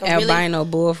go to like a albino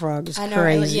bullfrog is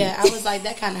crazy. Yeah, I was like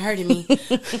that kind of hurted me.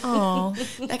 Oh,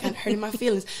 that kind of hurted my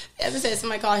feelings. Ever said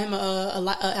somebody called him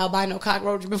a albino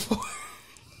cockroach before?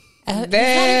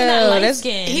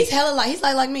 He's hella light. He's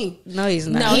like me. No, he's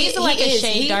not. No, he's like a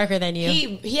shade darker than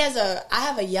you. He has I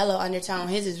have a yellow undertone.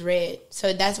 His is red,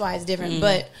 so that's why it's different.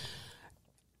 But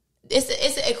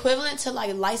it's equivalent to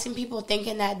like light skinned people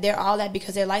thinking that they're all that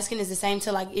because their light skin is the same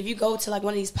to like if you go to like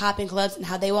one of these popping clubs and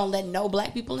how they won't let no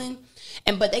black people in,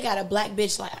 but they got a black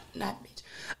bitch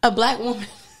a black woman.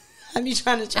 I be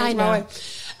trying to change my way.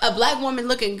 A black woman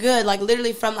looking good, like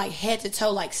literally from like head to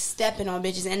toe, like stepping on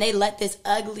bitches, and they let this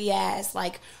ugly ass,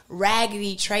 like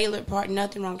raggedy trailer park.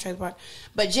 Nothing wrong with trailer park,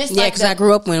 but just because I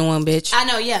grew up in one, bitch. I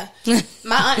know, yeah.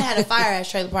 My aunt had a fire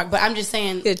ass trailer park, but I'm just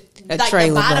saying, like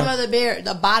trailer,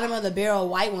 the bottom of the barrel,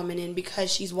 white woman in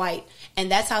because she's white,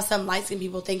 and that's how some light skinned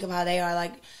people think of how they are.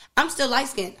 Like I'm still light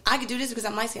skinned. I could do this because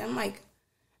I'm light skinned. I'm like,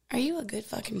 are you a good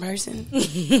fucking person?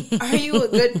 Are you a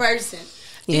good person?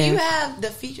 Do you have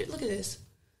the feature? Look at this.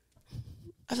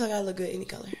 I feel like I look good any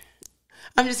color.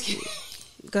 I'm just kidding.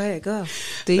 Go ahead, go.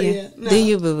 Do you? Yeah, no. Do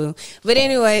you, boo boo? But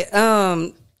anyway,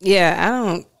 I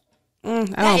don't.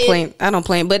 I don't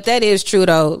play. But that is true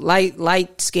though.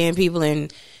 Light skinned people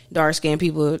and dark skinned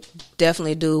people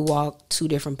definitely do walk two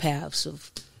different paths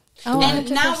of. Oh, and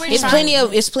now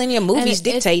it's plenty of movies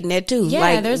dictating that too.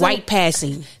 Yeah, like white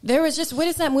passing. There was just, what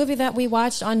is that movie that we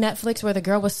watched on Netflix where the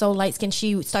girl was so light skinned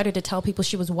she started to tell people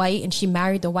she was white and she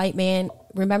married the white man?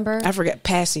 Remember? I forgot.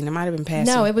 Passing. It might have been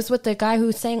Passing. No, it was with the guy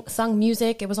who sung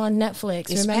music. It was on Netflix.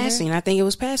 It's remember? Passing. I think it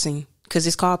was Passing because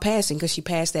it's called Passing because she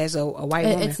passed as a white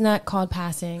woman. It's not called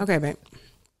Passing. Okay, babe.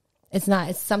 It's not.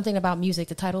 It's something about music.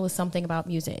 The title is something about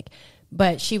music,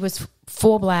 but she was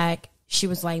full black. She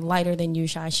was like lighter than you,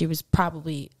 Chy. She was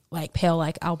probably like pale,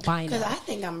 like albino. Because I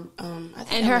think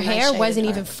and her hair wasn't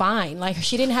even fine. Like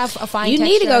she didn't have a fine. You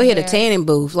need to go hit a tanning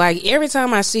booth. Like every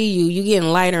time I see you, you getting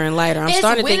lighter and lighter. I'm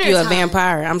starting to think you're a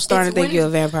vampire. I'm starting to think you're a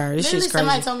vampire. This shit's crazy.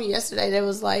 Somebody told me yesterday that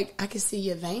was like I could see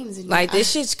your veins. In like this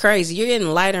shit's crazy. You're getting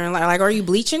lighter and lighter. Like, are you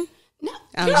bleaching? No,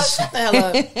 shut the hell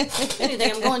up.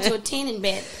 Anything, I'm going to a tanning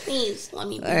bed. Please let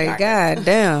me be darker. God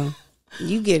damn.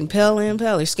 You getting paler and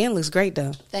paler. Your skin looks great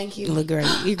though. Thank you. You look great.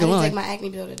 You I glowing. need to take my acne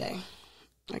pill today.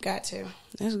 I got to.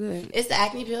 That's good. It's the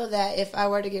acne pill that if I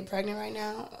were to get pregnant right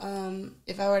now,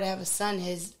 if I were to have a son,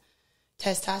 his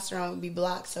testosterone would be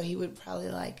blocked, so he would probably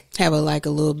like have a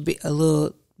little big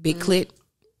clit.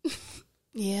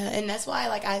 Yeah, and that's why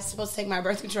like I was supposed to take my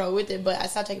birth control with it, but I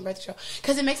stopped taking birth control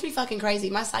because it makes me fucking crazy.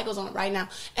 My cycle's on right now,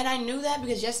 and I knew that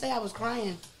because yesterday I was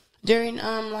crying during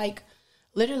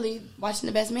literally watching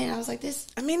The Best Man. I was like, this.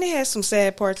 I mean, they had some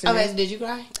sad parts in there. Did you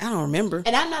cry? I don't remember.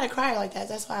 And I'm not a crier like that.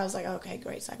 That's why I was like, okay,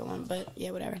 great, cycle on. But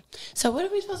yeah, whatever. So what are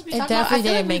we supposed to be talking about? I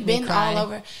feel like we've been all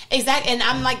over. Exactly. And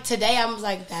I'm like, today I was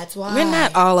like, that's why. We're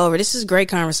not all over. This is great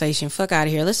conversation. Fuck out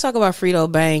of here. Let's talk about Frito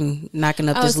Bang knocking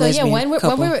up this lesbian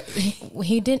couple.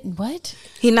 He didn't, what?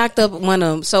 He knocked up one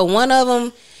of them. So one of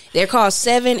them, they're called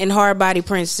Seven and Hard Body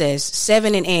Princess.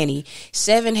 Seven and Annie.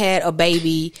 Seven had a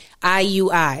baby,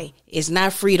 IUI. It's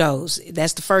not Fritos.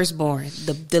 That's the firstborn.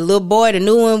 The little boy, the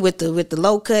new one with the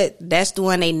low cut, that's the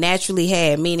one they naturally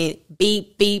had. Meaning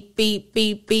beep, beep, beep,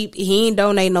 beep, beep. He ain't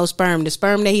donate no sperm. The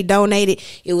sperm that he donated,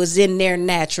 it was in there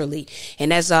naturally.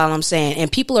 And that's all I'm saying.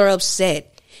 And people are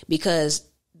upset because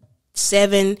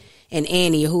Seven and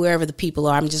Annie, or whoever the people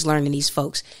are, I'm just learning these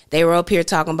folks. They were up here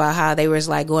talking about how they was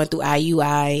like going through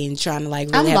IUI and trying to like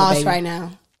really I'm have lost a baby. right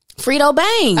now. Frito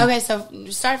Bang. Okay, so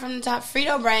start from the top.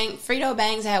 Frito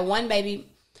Bangs had one baby,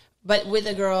 but with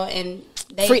a girl, and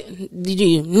they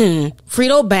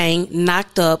Frito Bang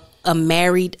knocked up a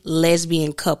married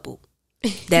lesbian couple.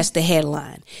 That's the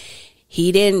headline.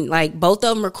 He didn't like both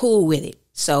of them are cool with it.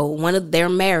 So they're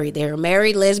married. They're a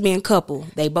married lesbian couple.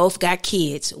 They both got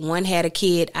kids. One had a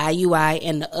kid, IUI,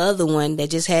 and the other one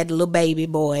that just had the little baby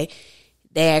boy,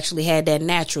 they actually had that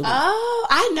naturally. Oh,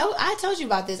 I know. I told you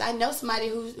about this. I know somebody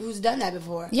who's done that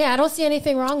before. Yeah, I don't see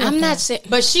anything wrong with that. I'm not saying,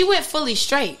 but she went fully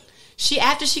straight.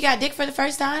 After she got dick for the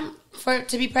first time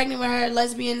to be pregnant with her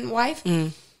lesbian wife.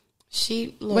 Mm.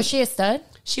 Was she a stud?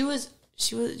 She was.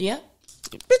 Yeah.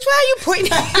 Bitch, why are you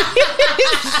pointing at me?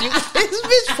 This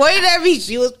bitch pointed at me.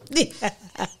 She was.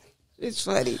 It's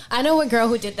funny. I know a girl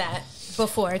who did that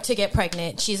before to get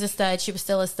pregnant. She's a stud. She was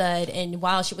still a stud, and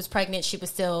while she was pregnant, she was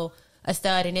still a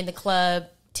stud. And in the club,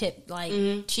 she.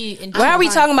 Why are we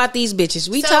talking about these bitches?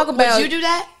 We talk about. Would you do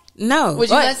that? No. Would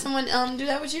you let someone do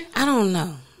that with you? I don't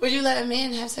know. Would you let a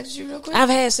man have sex with you real quick? I've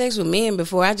had sex with men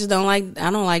before. I just don't like. I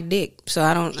don't like dick, so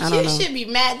I don't know. You should be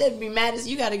mad. That'd be mad as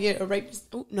you got to get a rapist.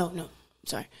 Oh, no.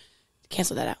 Sorry,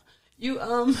 cancel that out. You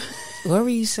What were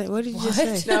you saying? What did you just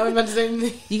say? No, I was about to say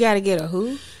anything. You got to get a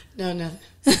who? No, nothing.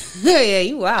 Yeah,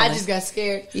 you wild. I just got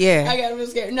scared. Yeah, I got real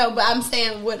scared. No, but I'm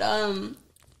saying, would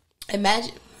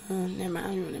imagine? Never mind. I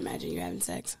don't even imagine you having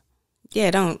sex. Yeah,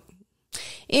 don't.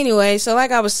 Anyway, so like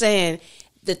I was saying,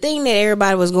 the thing that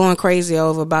everybody was going crazy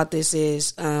over about this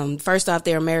is, first off,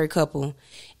 they're a married couple,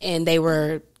 and they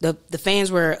were the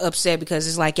fans were upset because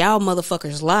it's like y'all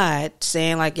motherfuckers lied,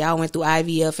 saying like y'all went through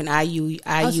IVF and IUI.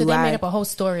 Oh, so they made up a whole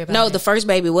story about it. No, the first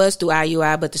baby was through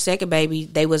IUI, but the second baby,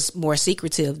 they was more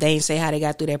secretive. They didn't say how they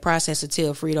got through that process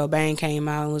until Frito Bang came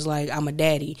out and was like, I'm a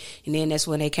daddy. And then that's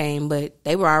when they came, but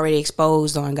they were already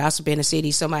exposed on Gossip in the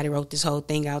City. Somebody wrote this whole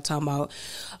thing out talking about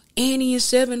Annie and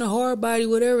Seven, the hard body,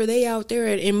 whatever, they out there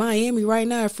in Miami right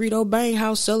now at Frito Bang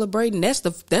house celebrating. That's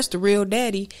the real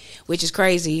daddy, which is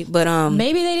crazy. But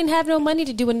maybe they didn't have no money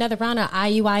to do another round of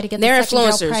IUI to get they're the second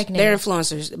girl influencers. pregnant. They're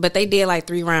influencers, but they did like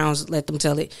 3 rounds. Let them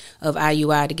tell it of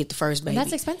IUI to get the first baby.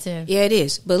 That's expensive. Yeah, it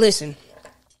is. But listen,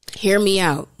 hear me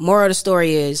out. Moral of the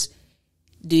story is,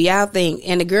 do y'all think?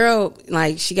 And the girl,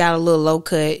 like, she got a little low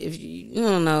cut. If you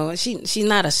don't know, she's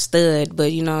not a stud,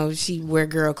 but you know she wear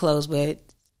girl clothes, but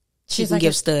she can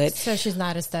give stud. So she's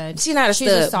not a stud. She's not a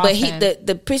stud.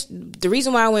 But the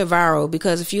reason why I went viral,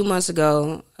 because a few months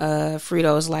ago,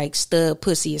 Frito was like, stud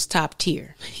pussy is top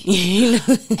tier. You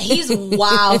know? He's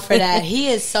wild for that. He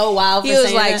is so wild for he was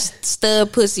saying like, that.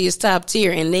 stud pussy is top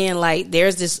tier. And then like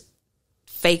there's this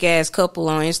fake ass couple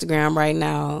on Instagram right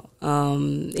now.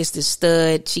 It's the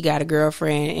stud, she got a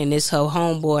girlfriend, and this her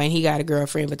homeboy, and he got a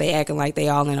girlfriend, but they acting like they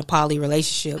all in a poly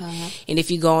relationship. And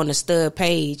if you go on the stud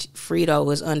page, Frito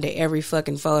was under every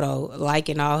fucking photo,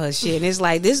 liking all her shit. And it's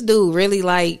like, this dude really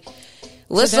like,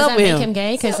 what's so up with him? Does that make him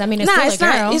gay? Because I mean, it's still a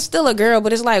girl. Not. It's still a girl,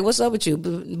 but it's like, what's up with you?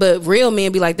 But real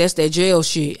men be like, that's that jail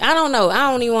shit. I don't know.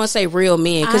 I don't even want to say real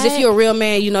men, because if you're a real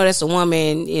man, you know that's a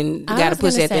woman and got a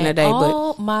pussy at the end of the day.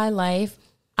 All my life,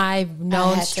 I've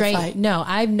known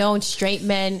straight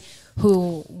men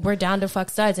who were down to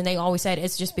fuck studs, and they always said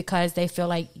it's just because they feel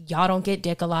like y'all don't get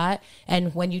dick a lot,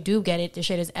 and when you do get it, the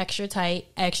shit is extra tight,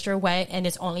 extra wet, and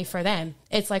it's only for them.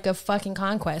 It's like a fucking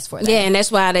conquest for them. Yeah, and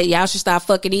that's why y'all should stop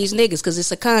fucking these niggas, because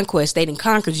it's a conquest. They done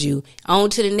conquered you.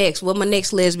 On to the next. What my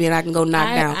next lesbian I can go knock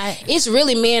down. It's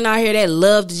really men out here that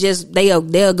love to just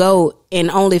they'll go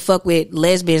and only fuck with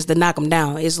lesbians to knock them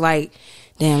down. It's like,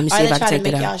 damn, let me see if I can take that out. Are they trying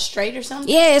to make y'all straight or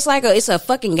something? Yeah, it's like it's a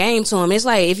fucking game to them. It's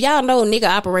like, if y'all know a nigga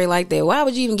operate like that, why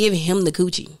would you even give him the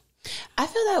coochie? I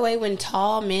feel that way when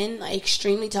tall men, like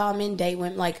extremely tall men, date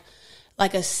women like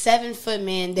a 7-foot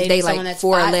man dating someone that's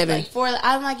 4'11".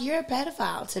 I'm like, you're a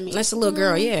pedophile to me. That's a little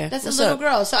girl, yeah. That's a little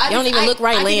girl. So you don't even look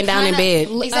right laying down in bed.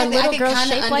 Exactly. Little girls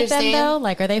shaped like them though.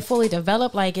 Like, are they fully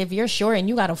developed? Like, if you're short and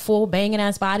you got a full banging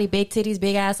ass body, big titties,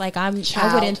 big ass, like I wouldn't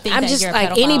think that you're a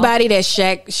pedophile. Anybody that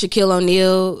Shaquille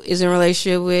O'Neal is in a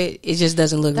relationship with, it just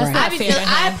doesn't look right.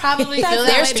 I probably feel that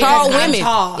there's tall women.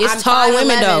 It's tall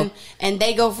women though, and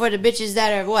they go for the bitches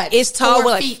that are what? It's tall,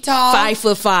 4 feet tall,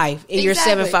 5'5", and you're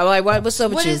 7'5". Like, what's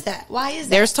up with you? you? What is that? Why is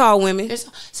that? There's tall women.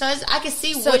 I can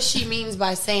see what she means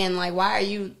by saying, like, why are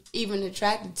you even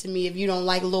attracted to me if you don't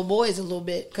like little boys a little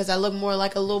bit? Because I look more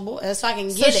like a little boy. That's so I can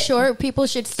get it. Short people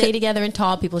should stay together and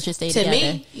tall people should stay together. To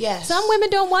me, yes. Some women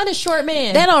don't want a short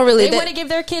man. They don't really. They want to give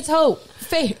their kids hope.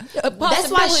 That's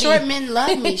why short men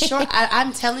love me.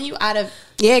 I'm telling you, out of...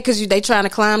 Yeah, because they trying to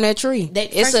climb that tree.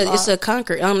 It's a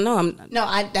conquer. No,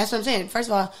 that's what I'm saying. First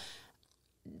of all,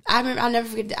 I remember, I'll never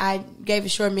forget that I gave a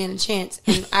short man a chance.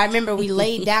 And I remember we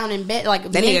laid down in bed. Like,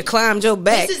 that nigga climbed your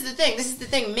back. This is the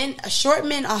thing. Short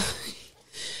men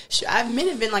men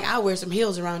have been like, I'll wear some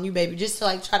heels around you, baby, just to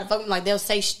like try to fuck them. Like, they'll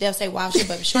say wild shit,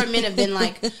 but short men have been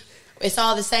like, it's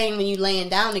all the same when you laying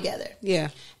down together. Yeah.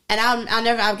 And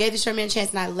I gave the short man a chance,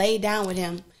 and I laid down with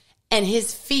him, and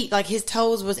his feet, like his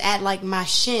toes was at like my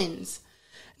shins.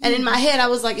 And in my head, I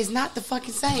was like, it's not the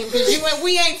fucking same. Because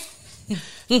we ain't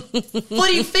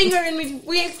fingering me.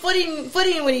 We ain't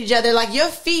footing with each other. Like, your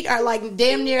feet are like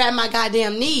damn near at my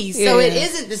goddamn knees. So it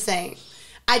isn't the same.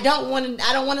 I don't want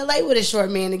to lay with a short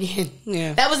man again.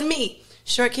 Yeah. That was me.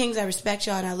 Short kings, I respect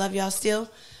y'all and I love y'all still.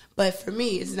 But for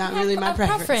me, it's not really my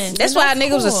preference. That's why a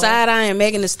nigga was a side-eyeing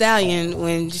Megan Thee Stallion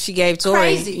when she gave Tory.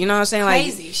 Crazy. You know what I'm saying? Like,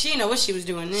 crazy. She didn't know what she was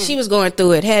doing then. She was going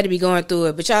through it. Had to be going through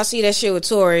it. But y'all see that shit with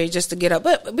Tory just to get up.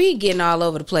 But we getting all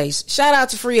over the place. Shout out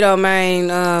to Frito,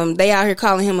 man. They out here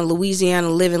calling him a Louisiana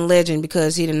living legend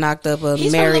because he done knocked up a married...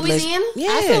 He's from Louisiana? Yeah.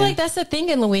 I feel like that's a thing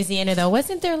in Louisiana, though.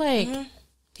 Wasn't there like... Mm-hmm.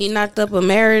 He knocked up a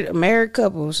married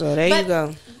couple, so you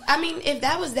go. I mean, if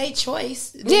that was their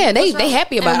choice, yeah, they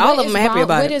happy about it. All of them are happy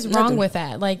about it. What is wrong with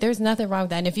that? Like, there's nothing wrong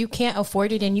with that. And if you can't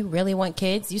afford it and you really want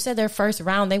kids, you said their first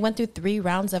round, they went through 3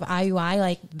 rounds of IUI.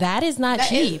 Like, that is not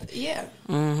cheap. Yeah.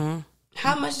 Mm-hmm.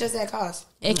 How much does that cost?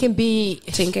 It can be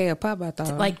 $10K a pop, I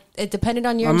thought. Like, it depended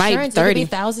on your insurance. It could be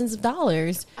thousands of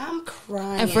dollars. I'm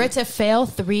crying. And for it to fail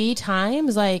 3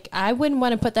 times, like, I wouldn't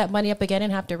want to put that money up again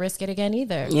and have to risk it again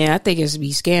either. Yeah, I think it's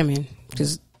be scamming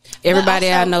because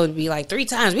everybody I know would be like 3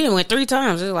 times. We done went 3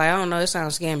 times. It's like, I don't know. It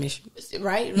sounds scamish,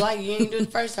 right? Like, you ain't do it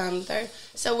the first time, the third.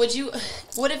 So what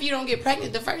if you don't get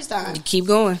pregnant the first time? You keep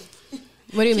going.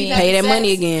 What do you mean? Pay that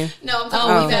money again? No, I'm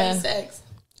talking about having sex.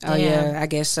 Oh yeah, I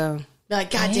guess so. Like,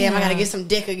 goddamn, I gotta get some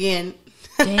dick again.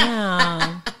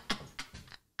 Damn.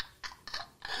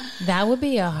 That would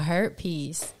be a hurt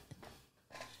piece.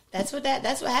 That's what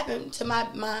happened to my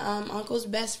uncle's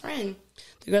best friend.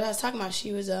 The girl I was talking about,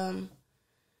 she was and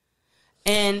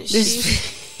they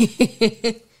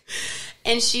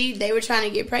were trying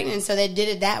to get pregnant, so they did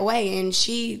it that way, and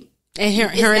her and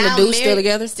the dude still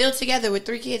together? Still together with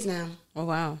 3 kids now. Oh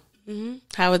wow. Mm-hmm.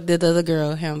 How did the other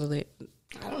girl handle it?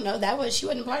 I don't know. She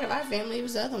wasn't part of our family. It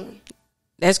was the other one.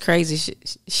 That's crazy.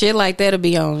 Shit like that'll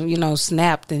be on,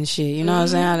 Snapped and shit. You know what I'm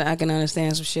saying? I can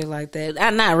understand some shit like that.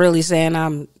 I'm not really saying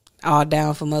I'm all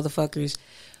down for motherfuckers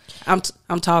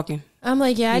I'm talking. I'm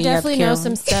like, yeah, I You have to definitely know kill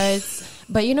some him. studs.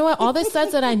 But you know what? All the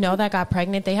studs that I know that got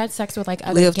pregnant, they had sex with like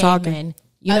other Live gay talking. men.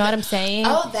 You know what I'm saying?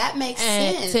 Oh, that makes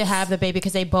And sense. to have the baby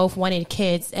because they both wanted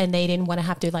kids and they didn't want to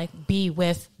have to like be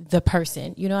with the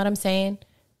person. You know what I'm saying?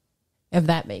 If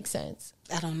that makes sense.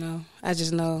 I don't know. I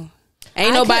just know.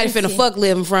 Ain't I nobody couldn't finna see- fuck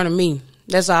live in front of me.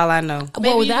 That's all I know. Maybe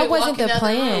Well, you that could wasn't walk the in the other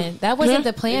plan. room. That wasn't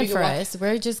the Maybe plan you for could walk- us.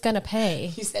 We're just gonna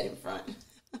pay. You said in front.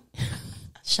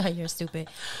 Shut, you're stupid.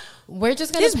 We're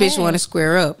just gonna This pay. bitch want to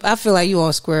square up. I feel like you want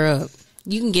to square up.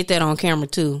 You can get that on camera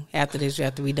too after this.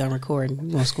 After we done recording,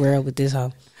 you want to square up with this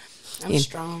hoe. I'm Yeah.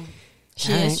 strong.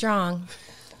 She All is right. strong.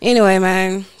 Anyway,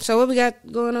 man. So what we got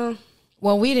going on?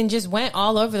 Well, we didn't just went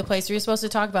all over the place. We were supposed to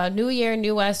talk about New Year,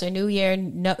 New Us, or New Year,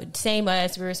 no, same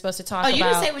us. We were supposed to talk Oh, about. you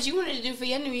didn't say what you wanted to do for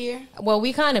your New Year. Well,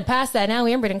 we kind of passed that now.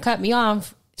 Amber didn't cut me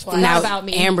off. Twice. Forgot Now about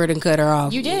me. Amber done cut her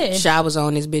off. You did. Shy was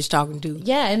on this bitch talking too.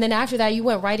 Yeah, and then after that, you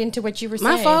went right into what you were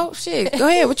saying. My fault. Shit. Go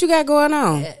ahead. What you got going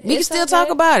on? We can It's still okay. talk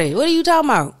about it. What are you talking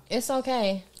about? It's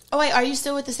okay. Oh wait, are you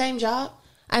still with the same job?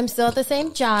 I'm still at the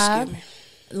same job. Excuse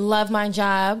Love my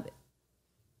job.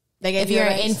 They gave If you you're a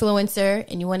an raise? influencer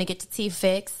and you want to get your teeth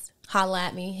fixed, holla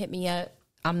at me. Hit me up.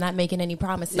 I'm not making any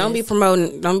promises. Don't be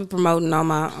promoting on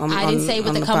my. I didn't say what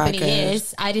on the company podcast.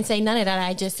 is. I didn't say none of that.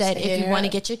 I just said if you Yeah. want to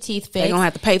get your teeth fixed, They gonna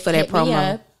have to pay for that hit me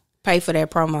promo. up. Pay for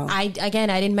that promo. I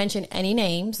didn't mention any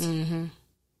names. Mm-hmm.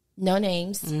 No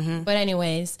names. But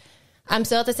anyways, I'm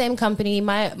still at the same company.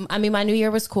 My New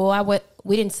Year was cool.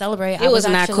 We didn't celebrate. It was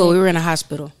not cool. We were in a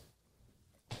hospital.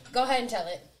 Go ahead and tell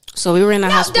it. So we were in a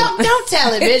No, hospital. don't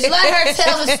tell it, bitch. Let her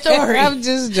tell the story. I'm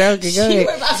just joking. Go You ahead.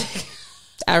 were about to-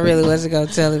 I really wasn't gonna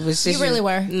tell it, but since You really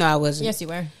were. No, I wasn't. Yes, you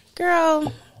were.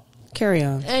 Girl, carry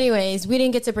on. Anyways, we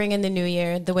didn't get to bring in the New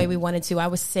Year the way we wanted to. I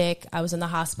was sick. I was in the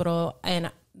hospital,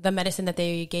 and the medicine that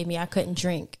they gave me, I couldn't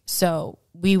drink. So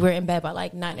we were in bed by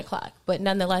like 9:00. But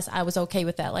nonetheless, I was okay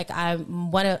with that. Like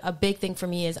a big thing for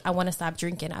me is I want to stop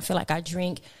drinking. I feel like I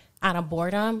drink out of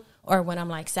boredom or when I'm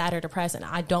like sad or depressed, and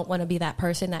I don't want to be that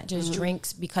person that just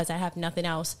drinks because I have nothing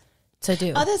else to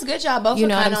do. Oh, that's good. Y'all both You are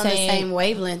know what kind I'm of on the saying? same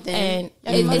wavelength. And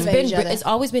it's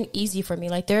always been easy for me.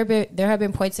 Like there have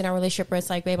been points in our relationship where it's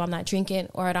like, babe, I'm not drinking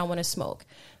or I don't want to smoke.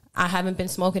 I haven't been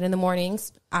smoking in the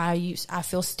mornings. I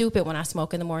feel stupid when I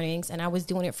smoke in the mornings, and I was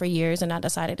doing it for years, and I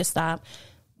decided to stop.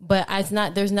 But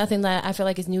there's nothing that I feel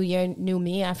like is New Year, new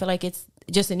me. I feel like it's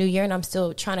just a new year, and I'm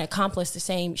still trying to accomplish the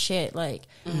same shit. Like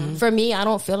for me, I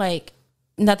don't feel like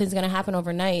nothing's gonna happen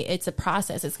overnight. It's a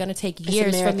process. It's gonna take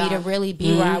years for me to marathon. really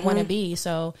be where I want to be.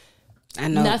 So I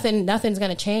know. nothing's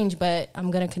gonna change, but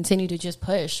I'm gonna continue to just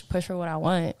push for what I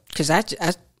want. Because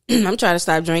I'm trying to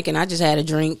stop drinking. I just had a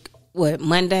drink,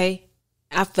 Monday?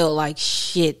 I felt like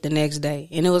shit the next day.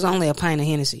 And it was only a pint of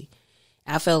Hennessy.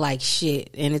 I felt like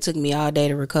shit. And it took me all day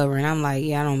to recover. And I'm like,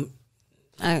 yeah,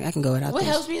 I can go without What this.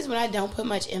 helps me is when I don't put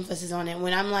much emphasis on it.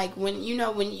 When I'm like, when you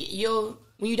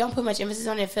don't put much emphasis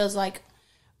on it, it feels like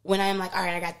when I'm like, all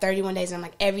right, I got 31 days, and I'm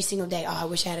like, every single day, oh, I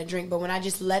wish I had a drink. But when I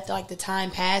just let the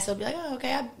time pass, I'll be like, oh,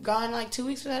 okay, I've gone like 2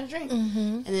 weeks without a drink.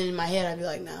 And then in my head, I'd be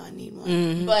like, no, I need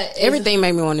one. But Everything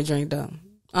made me want to drink, though.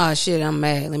 Oh, shit, I'm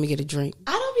mad. Let me get a drink.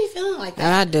 I don't be feeling like And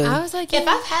that. I do. I was like, If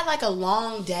I've had like a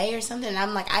long day or something, and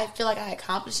I'm like, I feel like I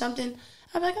accomplished something,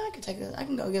 I'm like, oh, I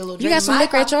can go get a little drink. You got some My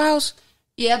liquor at your house?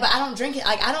 Yeah, but I don't drink it.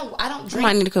 Like I don't I drink.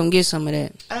 might need to come get some of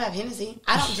that. I don't have Hennessy.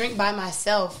 I don't drink by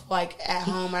myself, like at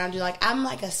home. I don't do I'm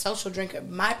like a social drinker.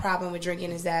 My problem with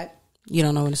drinking is that You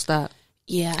don't know when to stop.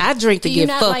 yeah, I drink to do you get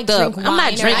not fucked like up. drink I'm not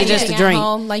wine or drinking just to anything at drink.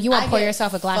 home? Like you want I to pour get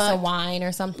yourself a glass of fucked. wine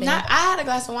or something. I had a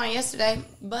glass of wine yesterday,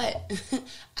 but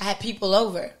I had people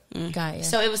over. Got you.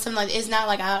 So it was something like, it's not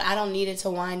like I don't need it to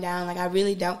wind down. Like I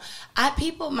really don't.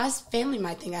 My family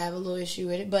might think I have a little issue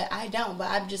with it, but I don't. But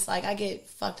I'm just like, I get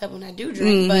fucked up when I do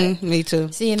drink. But Me too.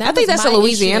 See, and I that think was that's a my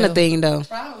Louisiana issue. thing, though.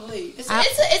 probably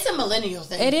it's a millennial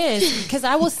thing. It is because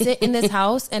I will sit in this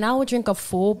house and I will drink a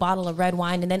full bottle of red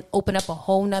wine and then open up a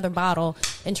whole nother bottle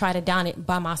and try to down it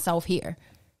by myself here.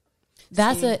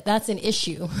 That's an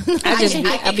issue.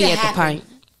 I be at the pint.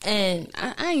 And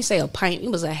I ain't say a pint. It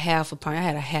was a half a pint. I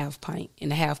had a half pint, and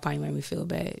the half pint made me feel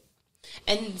bad.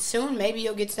 And soon maybe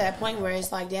you'll get to that point where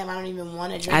it's like, damn, I don't even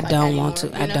want to drink. I like don't that want to.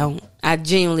 anymore, I you know? don't. I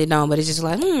genuinely don't. But it's just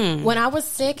like, when I was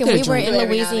sick and Could've we were drank in it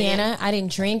every now and Louisiana, I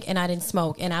didn't drink and I didn't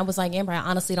smoke. And I was like, Amber, I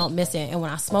honestly don't miss it. And when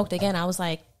I smoked again, I was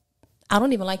like, I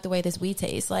don't even like the way this weed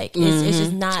tastes. Like, it's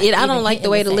just not. I don't even like the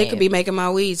hitting way the liquor same. be making my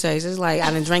weed taste. It's like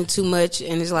I done drank too much,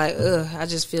 and it's like, I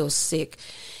just feel sick.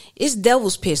 It's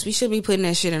devil's piss. We should be putting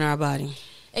that shit in our body.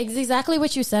 It's exactly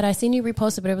what you said. I seen you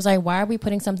repost it, but it was like, why are we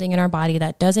putting something in our body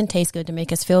that doesn't taste good to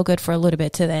make us feel good for a little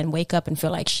bit to then wake up and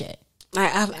feel like shit?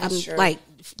 I'm true. like,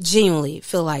 genuinely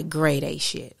feel like grade A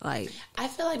shit. Like, I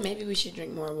feel like maybe we should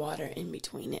drink more water in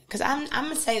between it. Because I'm going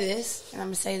to say this, and I'm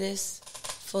going to say this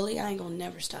fully. I ain't going to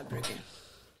never stop drinking.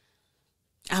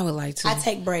 I would like to. I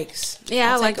take breaks.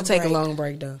 Yeah, I like to take a long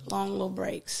break, though. Long little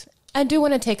breaks. I do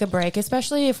want to take a break,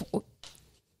 especially if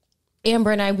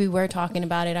Amber and I, we were talking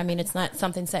about it. I mean, it's not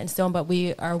something set in stone, but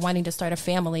we are wanting to start a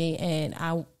family, and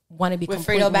I want to be with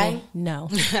completely... Frito Bang? No.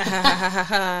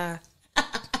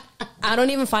 I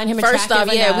don't even find him attractive. First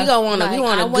off, yeah, enough. we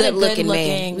want a good looking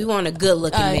man. We want a good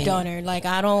looking man. Donor. Like,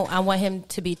 I want him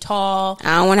to be tall.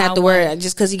 I don't want to have to worry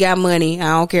just because he got money. I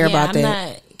don't care about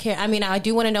that. I mean, I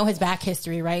do want to know his back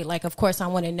history, right? Like, of course, I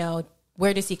want to know,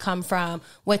 where does he come from?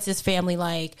 What's his family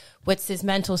like? What's his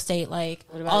mental state like?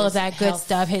 All of that good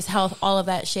stuff, his health, all of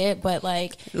that shit. But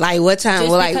like what time? Just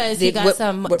well, like because he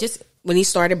got just when he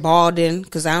started balding,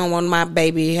 because I don't want my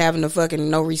baby having a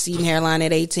fucking no receding hairline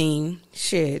at 18.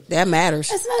 Shit, that matters.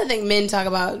 That's another thing men talk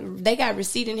about. They got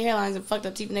receding hairlines and fucked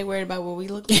up teeth, and they worried about what we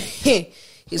look like.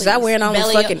 Stop wearing all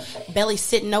them fucking belly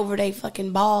sitting over they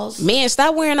fucking balls. Man,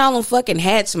 stop wearing all them fucking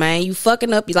hats, man. You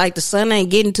fucking up. Like the sun ain't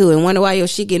getting to it. And wonder why your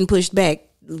shit getting pushed back.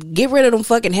 Get rid of them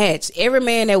fucking hats. Every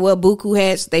man that wear buku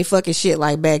hats, they fucking shit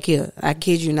like back here. I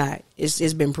kid you not.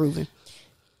 It's been proven.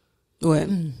 What?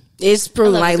 It's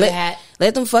proven. Like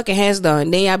let them fucking hats done.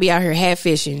 Then y'all be out here hat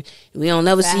fishing. We don't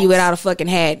never see you without a fucking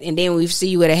hat. And then we see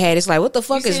you with a hat. It's like, what the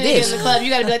fuck is this? In the club, you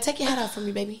gotta be like, take your hat off for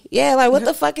me, baby. Yeah, like what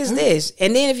the fuck is this?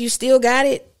 And then if you still got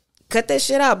it, cut that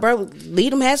shit out, bro.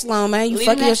 Leave them hats alone, man. You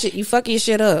fucking your shit. You fucking your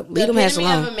shit up. Leave them hats alone.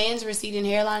 The epitome of a man's receding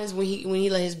hairline is when he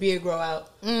let his beard grow out,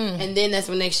 and then that's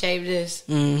when they shave this.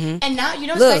 Mm-hmm. And now you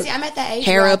know what's crazy? I'm at that age.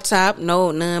 Hair up top,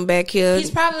 none back here. He's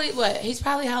probably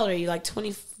how old are you? Like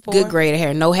 24. Good grade of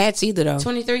hair. No hats either though.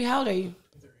 23. How old are you?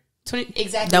 20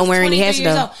 exactly. Don't wear any hats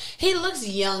though. He looks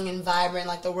young and vibrant,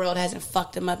 like the world hasn't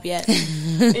fucked him up yet.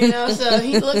 You know, so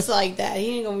he looks like that.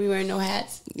 He ain't gonna be wearing no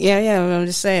hats. Yeah. I'm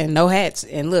just saying, no hats.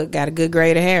 And look, got a good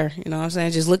grade of hair. You know what I'm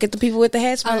saying? Just look at the people with the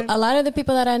hats. A lot of the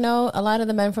people that I know, a lot of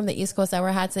the men from the East Coast that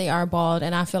wear hats, they are bald,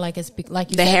 and I feel like it's like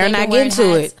you the said, hair not getting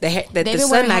to it. The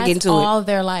sun not getting to it all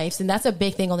their lives, and that's a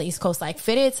big thing on the East Coast. Like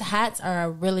fitted hats are a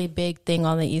really big thing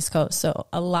on the East Coast. So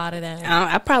a lot of them.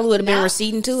 I probably would have been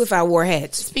receding too if I wore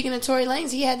hats. Speaking of Tory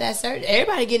Lanez, he had that surgery.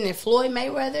 Everybody getting it. Floyd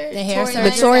Mayweather, the hair surgery.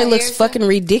 But Tory looks fucking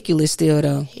ridiculous still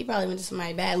though. He probably went to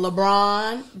somebody bad.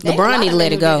 LeBron need to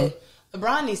let it go.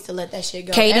 LeBron needs to let that shit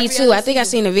go. KD too. I think I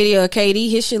seen a video of KD.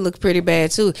 His shit look pretty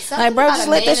bad too. Like, bro, just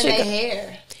let that shit go.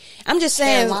 Hair. I'm just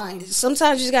saying,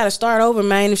 sometimes you just got to start over,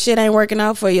 man. If shit ain't working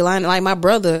out for you, like my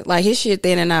brother, like his shit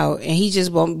thinning out, and he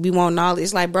just won't be wanting all.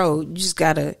 It's like, bro, you just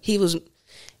gotta.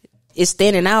 It's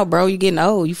thinning out, bro. You getting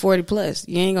old. You 40 plus.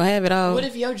 You ain't gonna have it all. What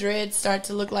if your dreads start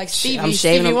to look like Stevie? I'm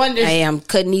shaving them. Wonder. Hey, I'm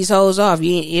cutting these hoes off. It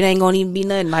ain't gonna even be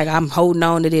nothing. Like I'm holding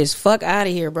on to this. Fuck out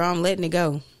of here, bro. I'm letting it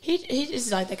go. He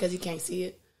just like that because he can't see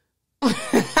it.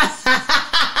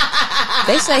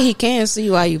 They say he can see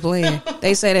while you playing.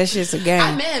 They say that shit's a game.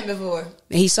 I met him before.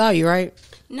 He saw you, right?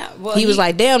 No, well, he was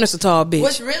like, "Damn, that's a tall bitch."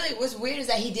 What's weird is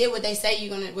that he did what they say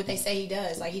what they say he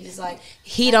does. Like he just like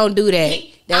he don't do that.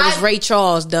 That was Ray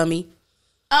Charles, dummy.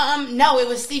 No, it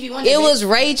was Stevie Wonder. It was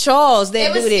Ray Charles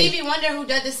that do this. It was Stevie Wonder who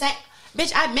did the same.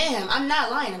 Bitch, I met him. I'm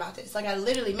not lying about this. Like I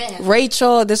literally met him. Ray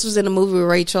Charles. This was in a movie with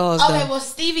Ray Charles. Okay, well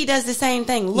Stevie does the same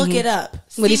thing. Look it up.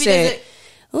 What he said.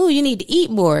 Oh, you need to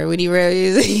eat more. When he really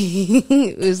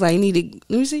it was like, you need to.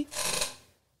 Let me see.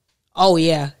 Oh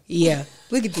yeah.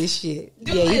 Look at this shit.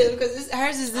 Because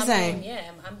hers is the same.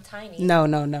 I'm tiny.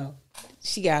 No.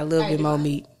 She got a little bit more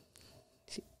meat.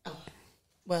 Oh.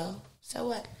 Well, so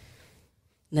what?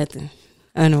 Nothing.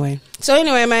 Anyway,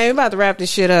 man, we're about to wrap this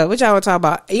shit up. What y'all want to talk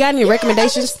about? You got any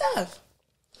recommendations? Stuff.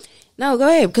 No, go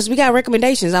ahead, because we got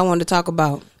recommendations I wanted to talk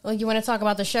about. Well, you want to talk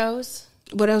about the shows?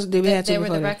 What else did we have to? They were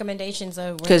the recommendations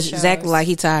of because Zach like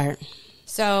he tired.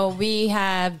 So we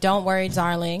have "Don't Worry,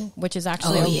 Darling," which is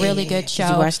actually a really good show.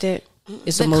 Did you watch it?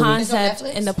 It's the a movie. Concept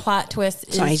and the plot twist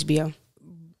is on HBO.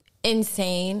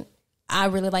 Insane. I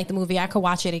really like the movie. I could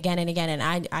watch it again and again,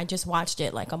 and I just watched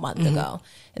it like a month ago,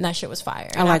 and that shit was fire.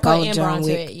 I like all of John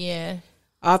Wick. Yeah.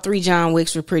 All 3 John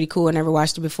Wicks were pretty cool. I never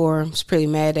watched it before. I was pretty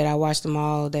mad that I watched them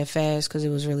all that fast because it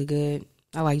was really good.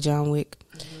 I like John Wick.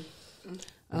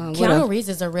 Keanu Reeves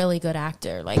is a really good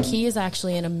actor. Like, he is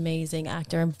actually an amazing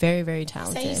actor and very, very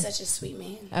talented. He's such a sweet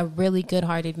man. A really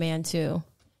good-hearted man, too.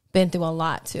 Been through a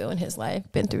lot, too, in his life.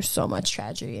 Been through so much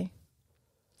tragedy.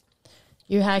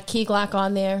 You had Key Glock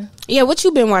on there. Yeah, what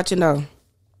you been watching, though?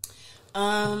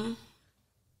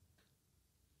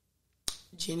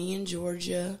 Jenny in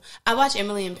Georgia. I watched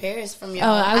Emily in Paris from y'all.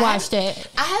 Oh, I watched it.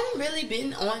 I haven't really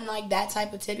been on like that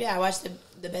type of tip yet. I watched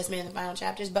the Best Man in the Final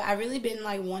Chapters, but I really been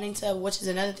like wanting to, which is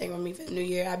another thing with me for the new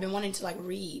year. I've been wanting to like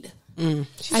read. I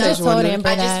just told Amber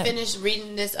I that. just finished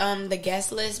reading this The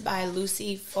Guest List by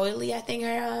Lucy Foyley, I think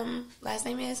her last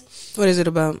name is. What is it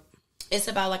about? It's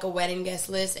about like a wedding guest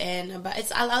list, and about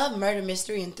I love murder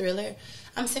mystery and thriller.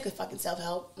 I'm sick of fucking self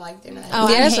help. Like they're not. Oh,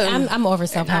 Yeah, I'm over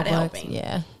self help not books. helping.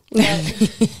 Yeah.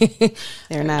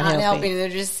 They're not helping. They're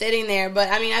just sitting there. But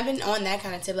I mean, I've been on that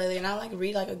kind of tip lately, and I like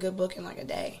read like a good book in like a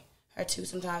day or two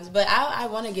sometimes. But I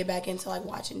want to get back into like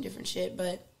watching different shit.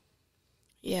 But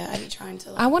yeah, I be trying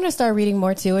to. I want to start reading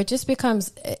more too. It just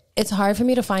becomes, it's hard for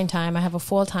me to find time. I have a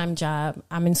full-time job.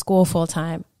 I'm in school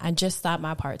full-time. I just stopped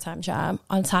my part-time job.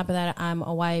 On top of that, I'm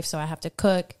a wife, so I have to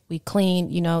cook, we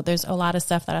clean. You know, there's a lot of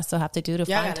stuff that I still have to do to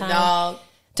find time. Dog.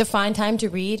 To find time to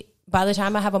read. By the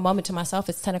time I have a moment to myself,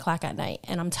 it's 10 o'clock at night,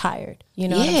 and I'm tired. You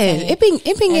know what I'm saying? it been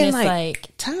getting it's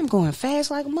like time going fast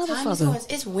like a Time is motherfucker. going,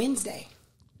 it's Wednesday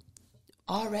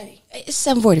already. It's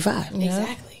 7:45.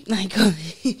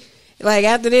 Exactly. Like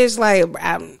after this, like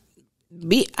I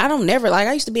don't never like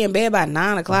I used to be in bed by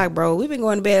 9 o'clock, bro. We've been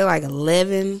going to bed at like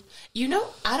 11.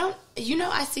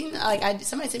 I seen like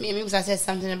somebody sent me a meme because I said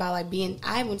something about like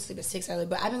I went to sleep at 6 early,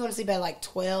 but I've been going to sleep at like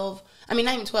 12. I mean,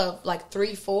 not even 12, like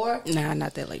 3, 4. Nah,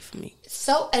 not that late for me.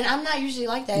 So, and I'm not usually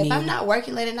like that. If I'm not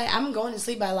working late at night, I'm going to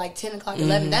sleep by like 10 o'clock,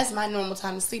 11. That's my normal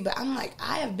time to sleep. But I'm like,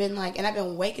 I have been like, and I've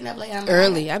been waking up late. And I'm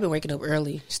Early. Like, I've been waking up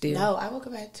early still. no, I woke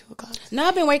up at 2 o'clock. No,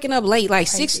 I've been waking up late, like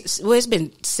Crazy. 6. Well, it's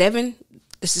been 7.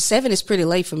 7 is pretty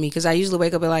late for me because I usually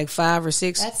wake up at like 5 or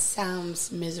 6. That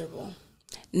sounds miserable.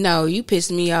 No, you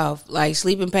pissed me off. Like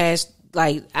sleeping past,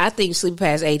 like I think sleeping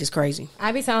past 8 is crazy.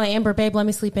 I be telling Amber, babe, let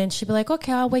me sleep in. She'd be like,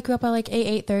 okay, I'll wake you up at like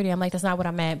 8:30. I'm like, that's not what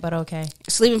I meant, but okay.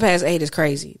 Sleeping past 8 is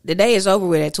crazy. The day is over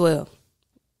with at 12.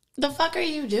 The fuck are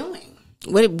you doing?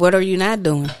 What are you not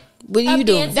doing? What are you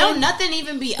doing? Don't nothing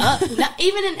even be up.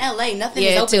 Even in LA, nothing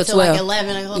is open till till like 12.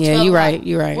 11 or 12. Yeah, you're right. Like,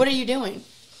 You're right. What are you doing?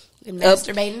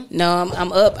 Masturbating? No,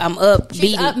 I'm up She's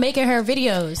beating. up making her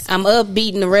videos. I'm up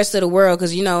beating the rest of the world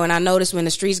because and I notice when the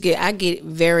streets I get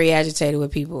very agitated with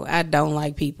people. I don't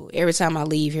like people. Every time I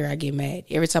leave here, I get mad.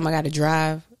 Every time I got to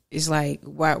drive, it's like,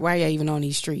 why are y'all even on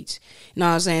these streets? You know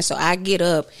what I'm saying? So I get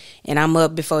up and I'm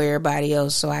up before everybody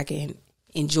else so I can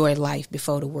enjoy life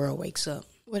before the world wakes up.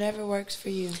 Whatever works for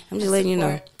you. I'm just letting you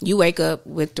know. You wake up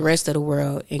with the rest of the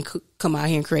world and come out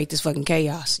here and create this fucking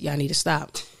chaos. Y'all need to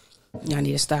stop.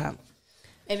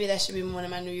 Maybe that should be one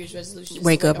of my New Year's resolutions.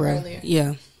 Wake up early. earlier.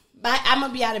 Yeah. I'm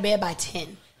going to be out of bed by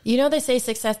 10. You know, they say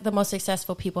the most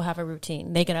successful people have a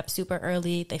routine. They get up super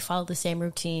early. They follow the same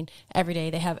routine every day.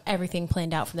 They have everything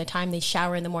planned out from the time they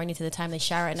shower in the morning to the time they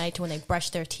shower at night to when they brush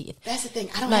their teeth. That's the thing.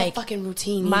 I don't have a fucking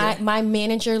routine either. My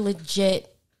manager legit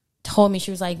told me, she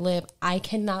was like, Liv, I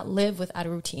cannot live without a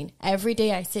routine. Every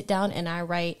day I sit down and I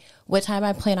write what time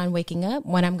I plan on waking up,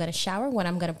 when I'm going to shower, when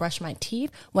I'm going to brush my teeth,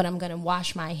 when I'm going to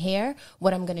wash my hair,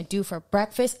 what I'm going to do for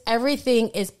breakfast. Everything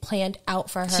is planned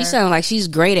out for her. She sounds like she's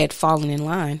great at falling in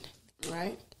line.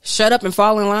 Right? Shut up and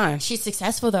fall in line. She's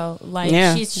successful though. Like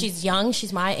she's young.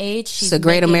 She's my age. She's a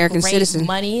great American great citizen.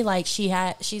 Money. Like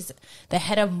she's the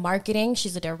head of marketing.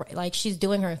 She's she's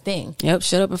doing her thing. Yep.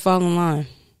 Shut up and fall in line.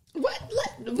 What?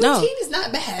 Routine is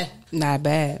not bad. Not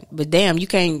bad. But damn, you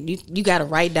can't. You got to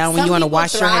write down when you want to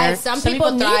wash your hair. Some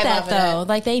people need that though.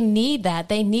 Like they need that.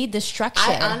 They need the structure.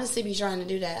 I honestly be trying to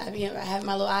do that. I have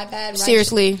my little iPad. Right?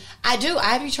 Seriously, I do.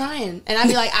 I be trying, and I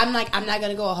be like, I'm not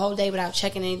gonna go a whole day without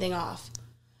checking anything off.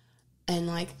 And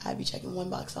like I be checking one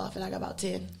box off, and I got about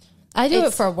 10. I do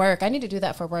it for work. I need to do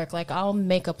that for work. Like I'll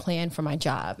make a plan for my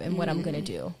job and what I'm gonna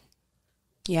do.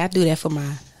 Yeah, I do that for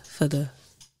the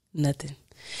nothing.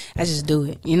 I just do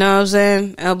it. You know what I'm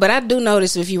saying? But I do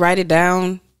notice if you write it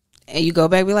down and you go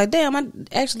back, be like, damn, I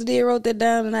actually wrote that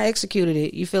down and I executed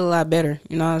it. You feel a lot better.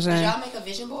 You know what I'm saying? Did y'all make a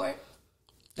vision board?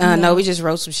 No, we just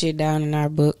wrote some shit down in our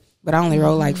book. But I only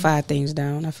wrote like 5 things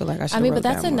down. I feel like I should. But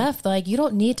that's enough. Like you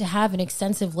don't need to have an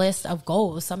extensive list of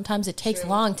goals. Sometimes it takes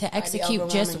long to execute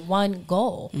just one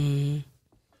goal. Mm-hmm.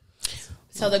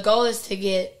 So the goal is to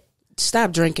get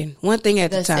stop drinking one thing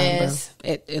at a time, bro.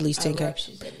 At least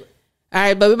 10K. All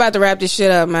right, but we're about to wrap this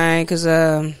shit up, man, because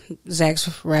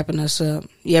Zach's wrapping us up.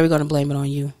 Yeah, we're going to blame it on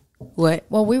you. What?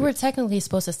 Well, we were technically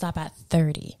supposed to stop at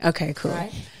 30. Okay, cool. All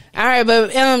right,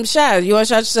 but Chy, you want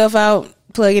to shout yourself out?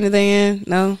 Plug anything in?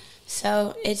 No?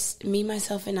 So it's me,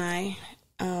 myself, and I.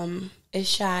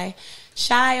 It's Chy.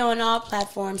 Chy on all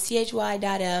platforms,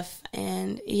 CHY.F.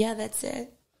 And yeah, that's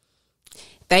it.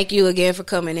 Thank you again for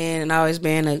coming in and always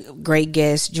being a great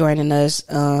guest, joining us.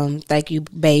 Thank you,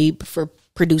 babe, for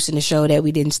producing a show that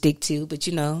we didn't stick to. But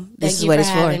this Thank is you what for it's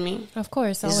having for. me. Of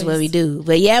course, This always. is what we do.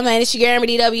 But yeah, man, it's your girl Amber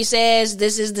DW Says.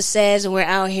 This is the Says, and we're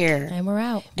out here. And we're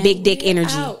out. Big dick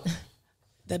energy. Out.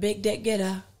 The big dick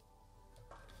getter.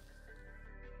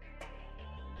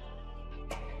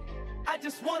 I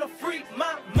just wanna freak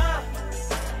my mind.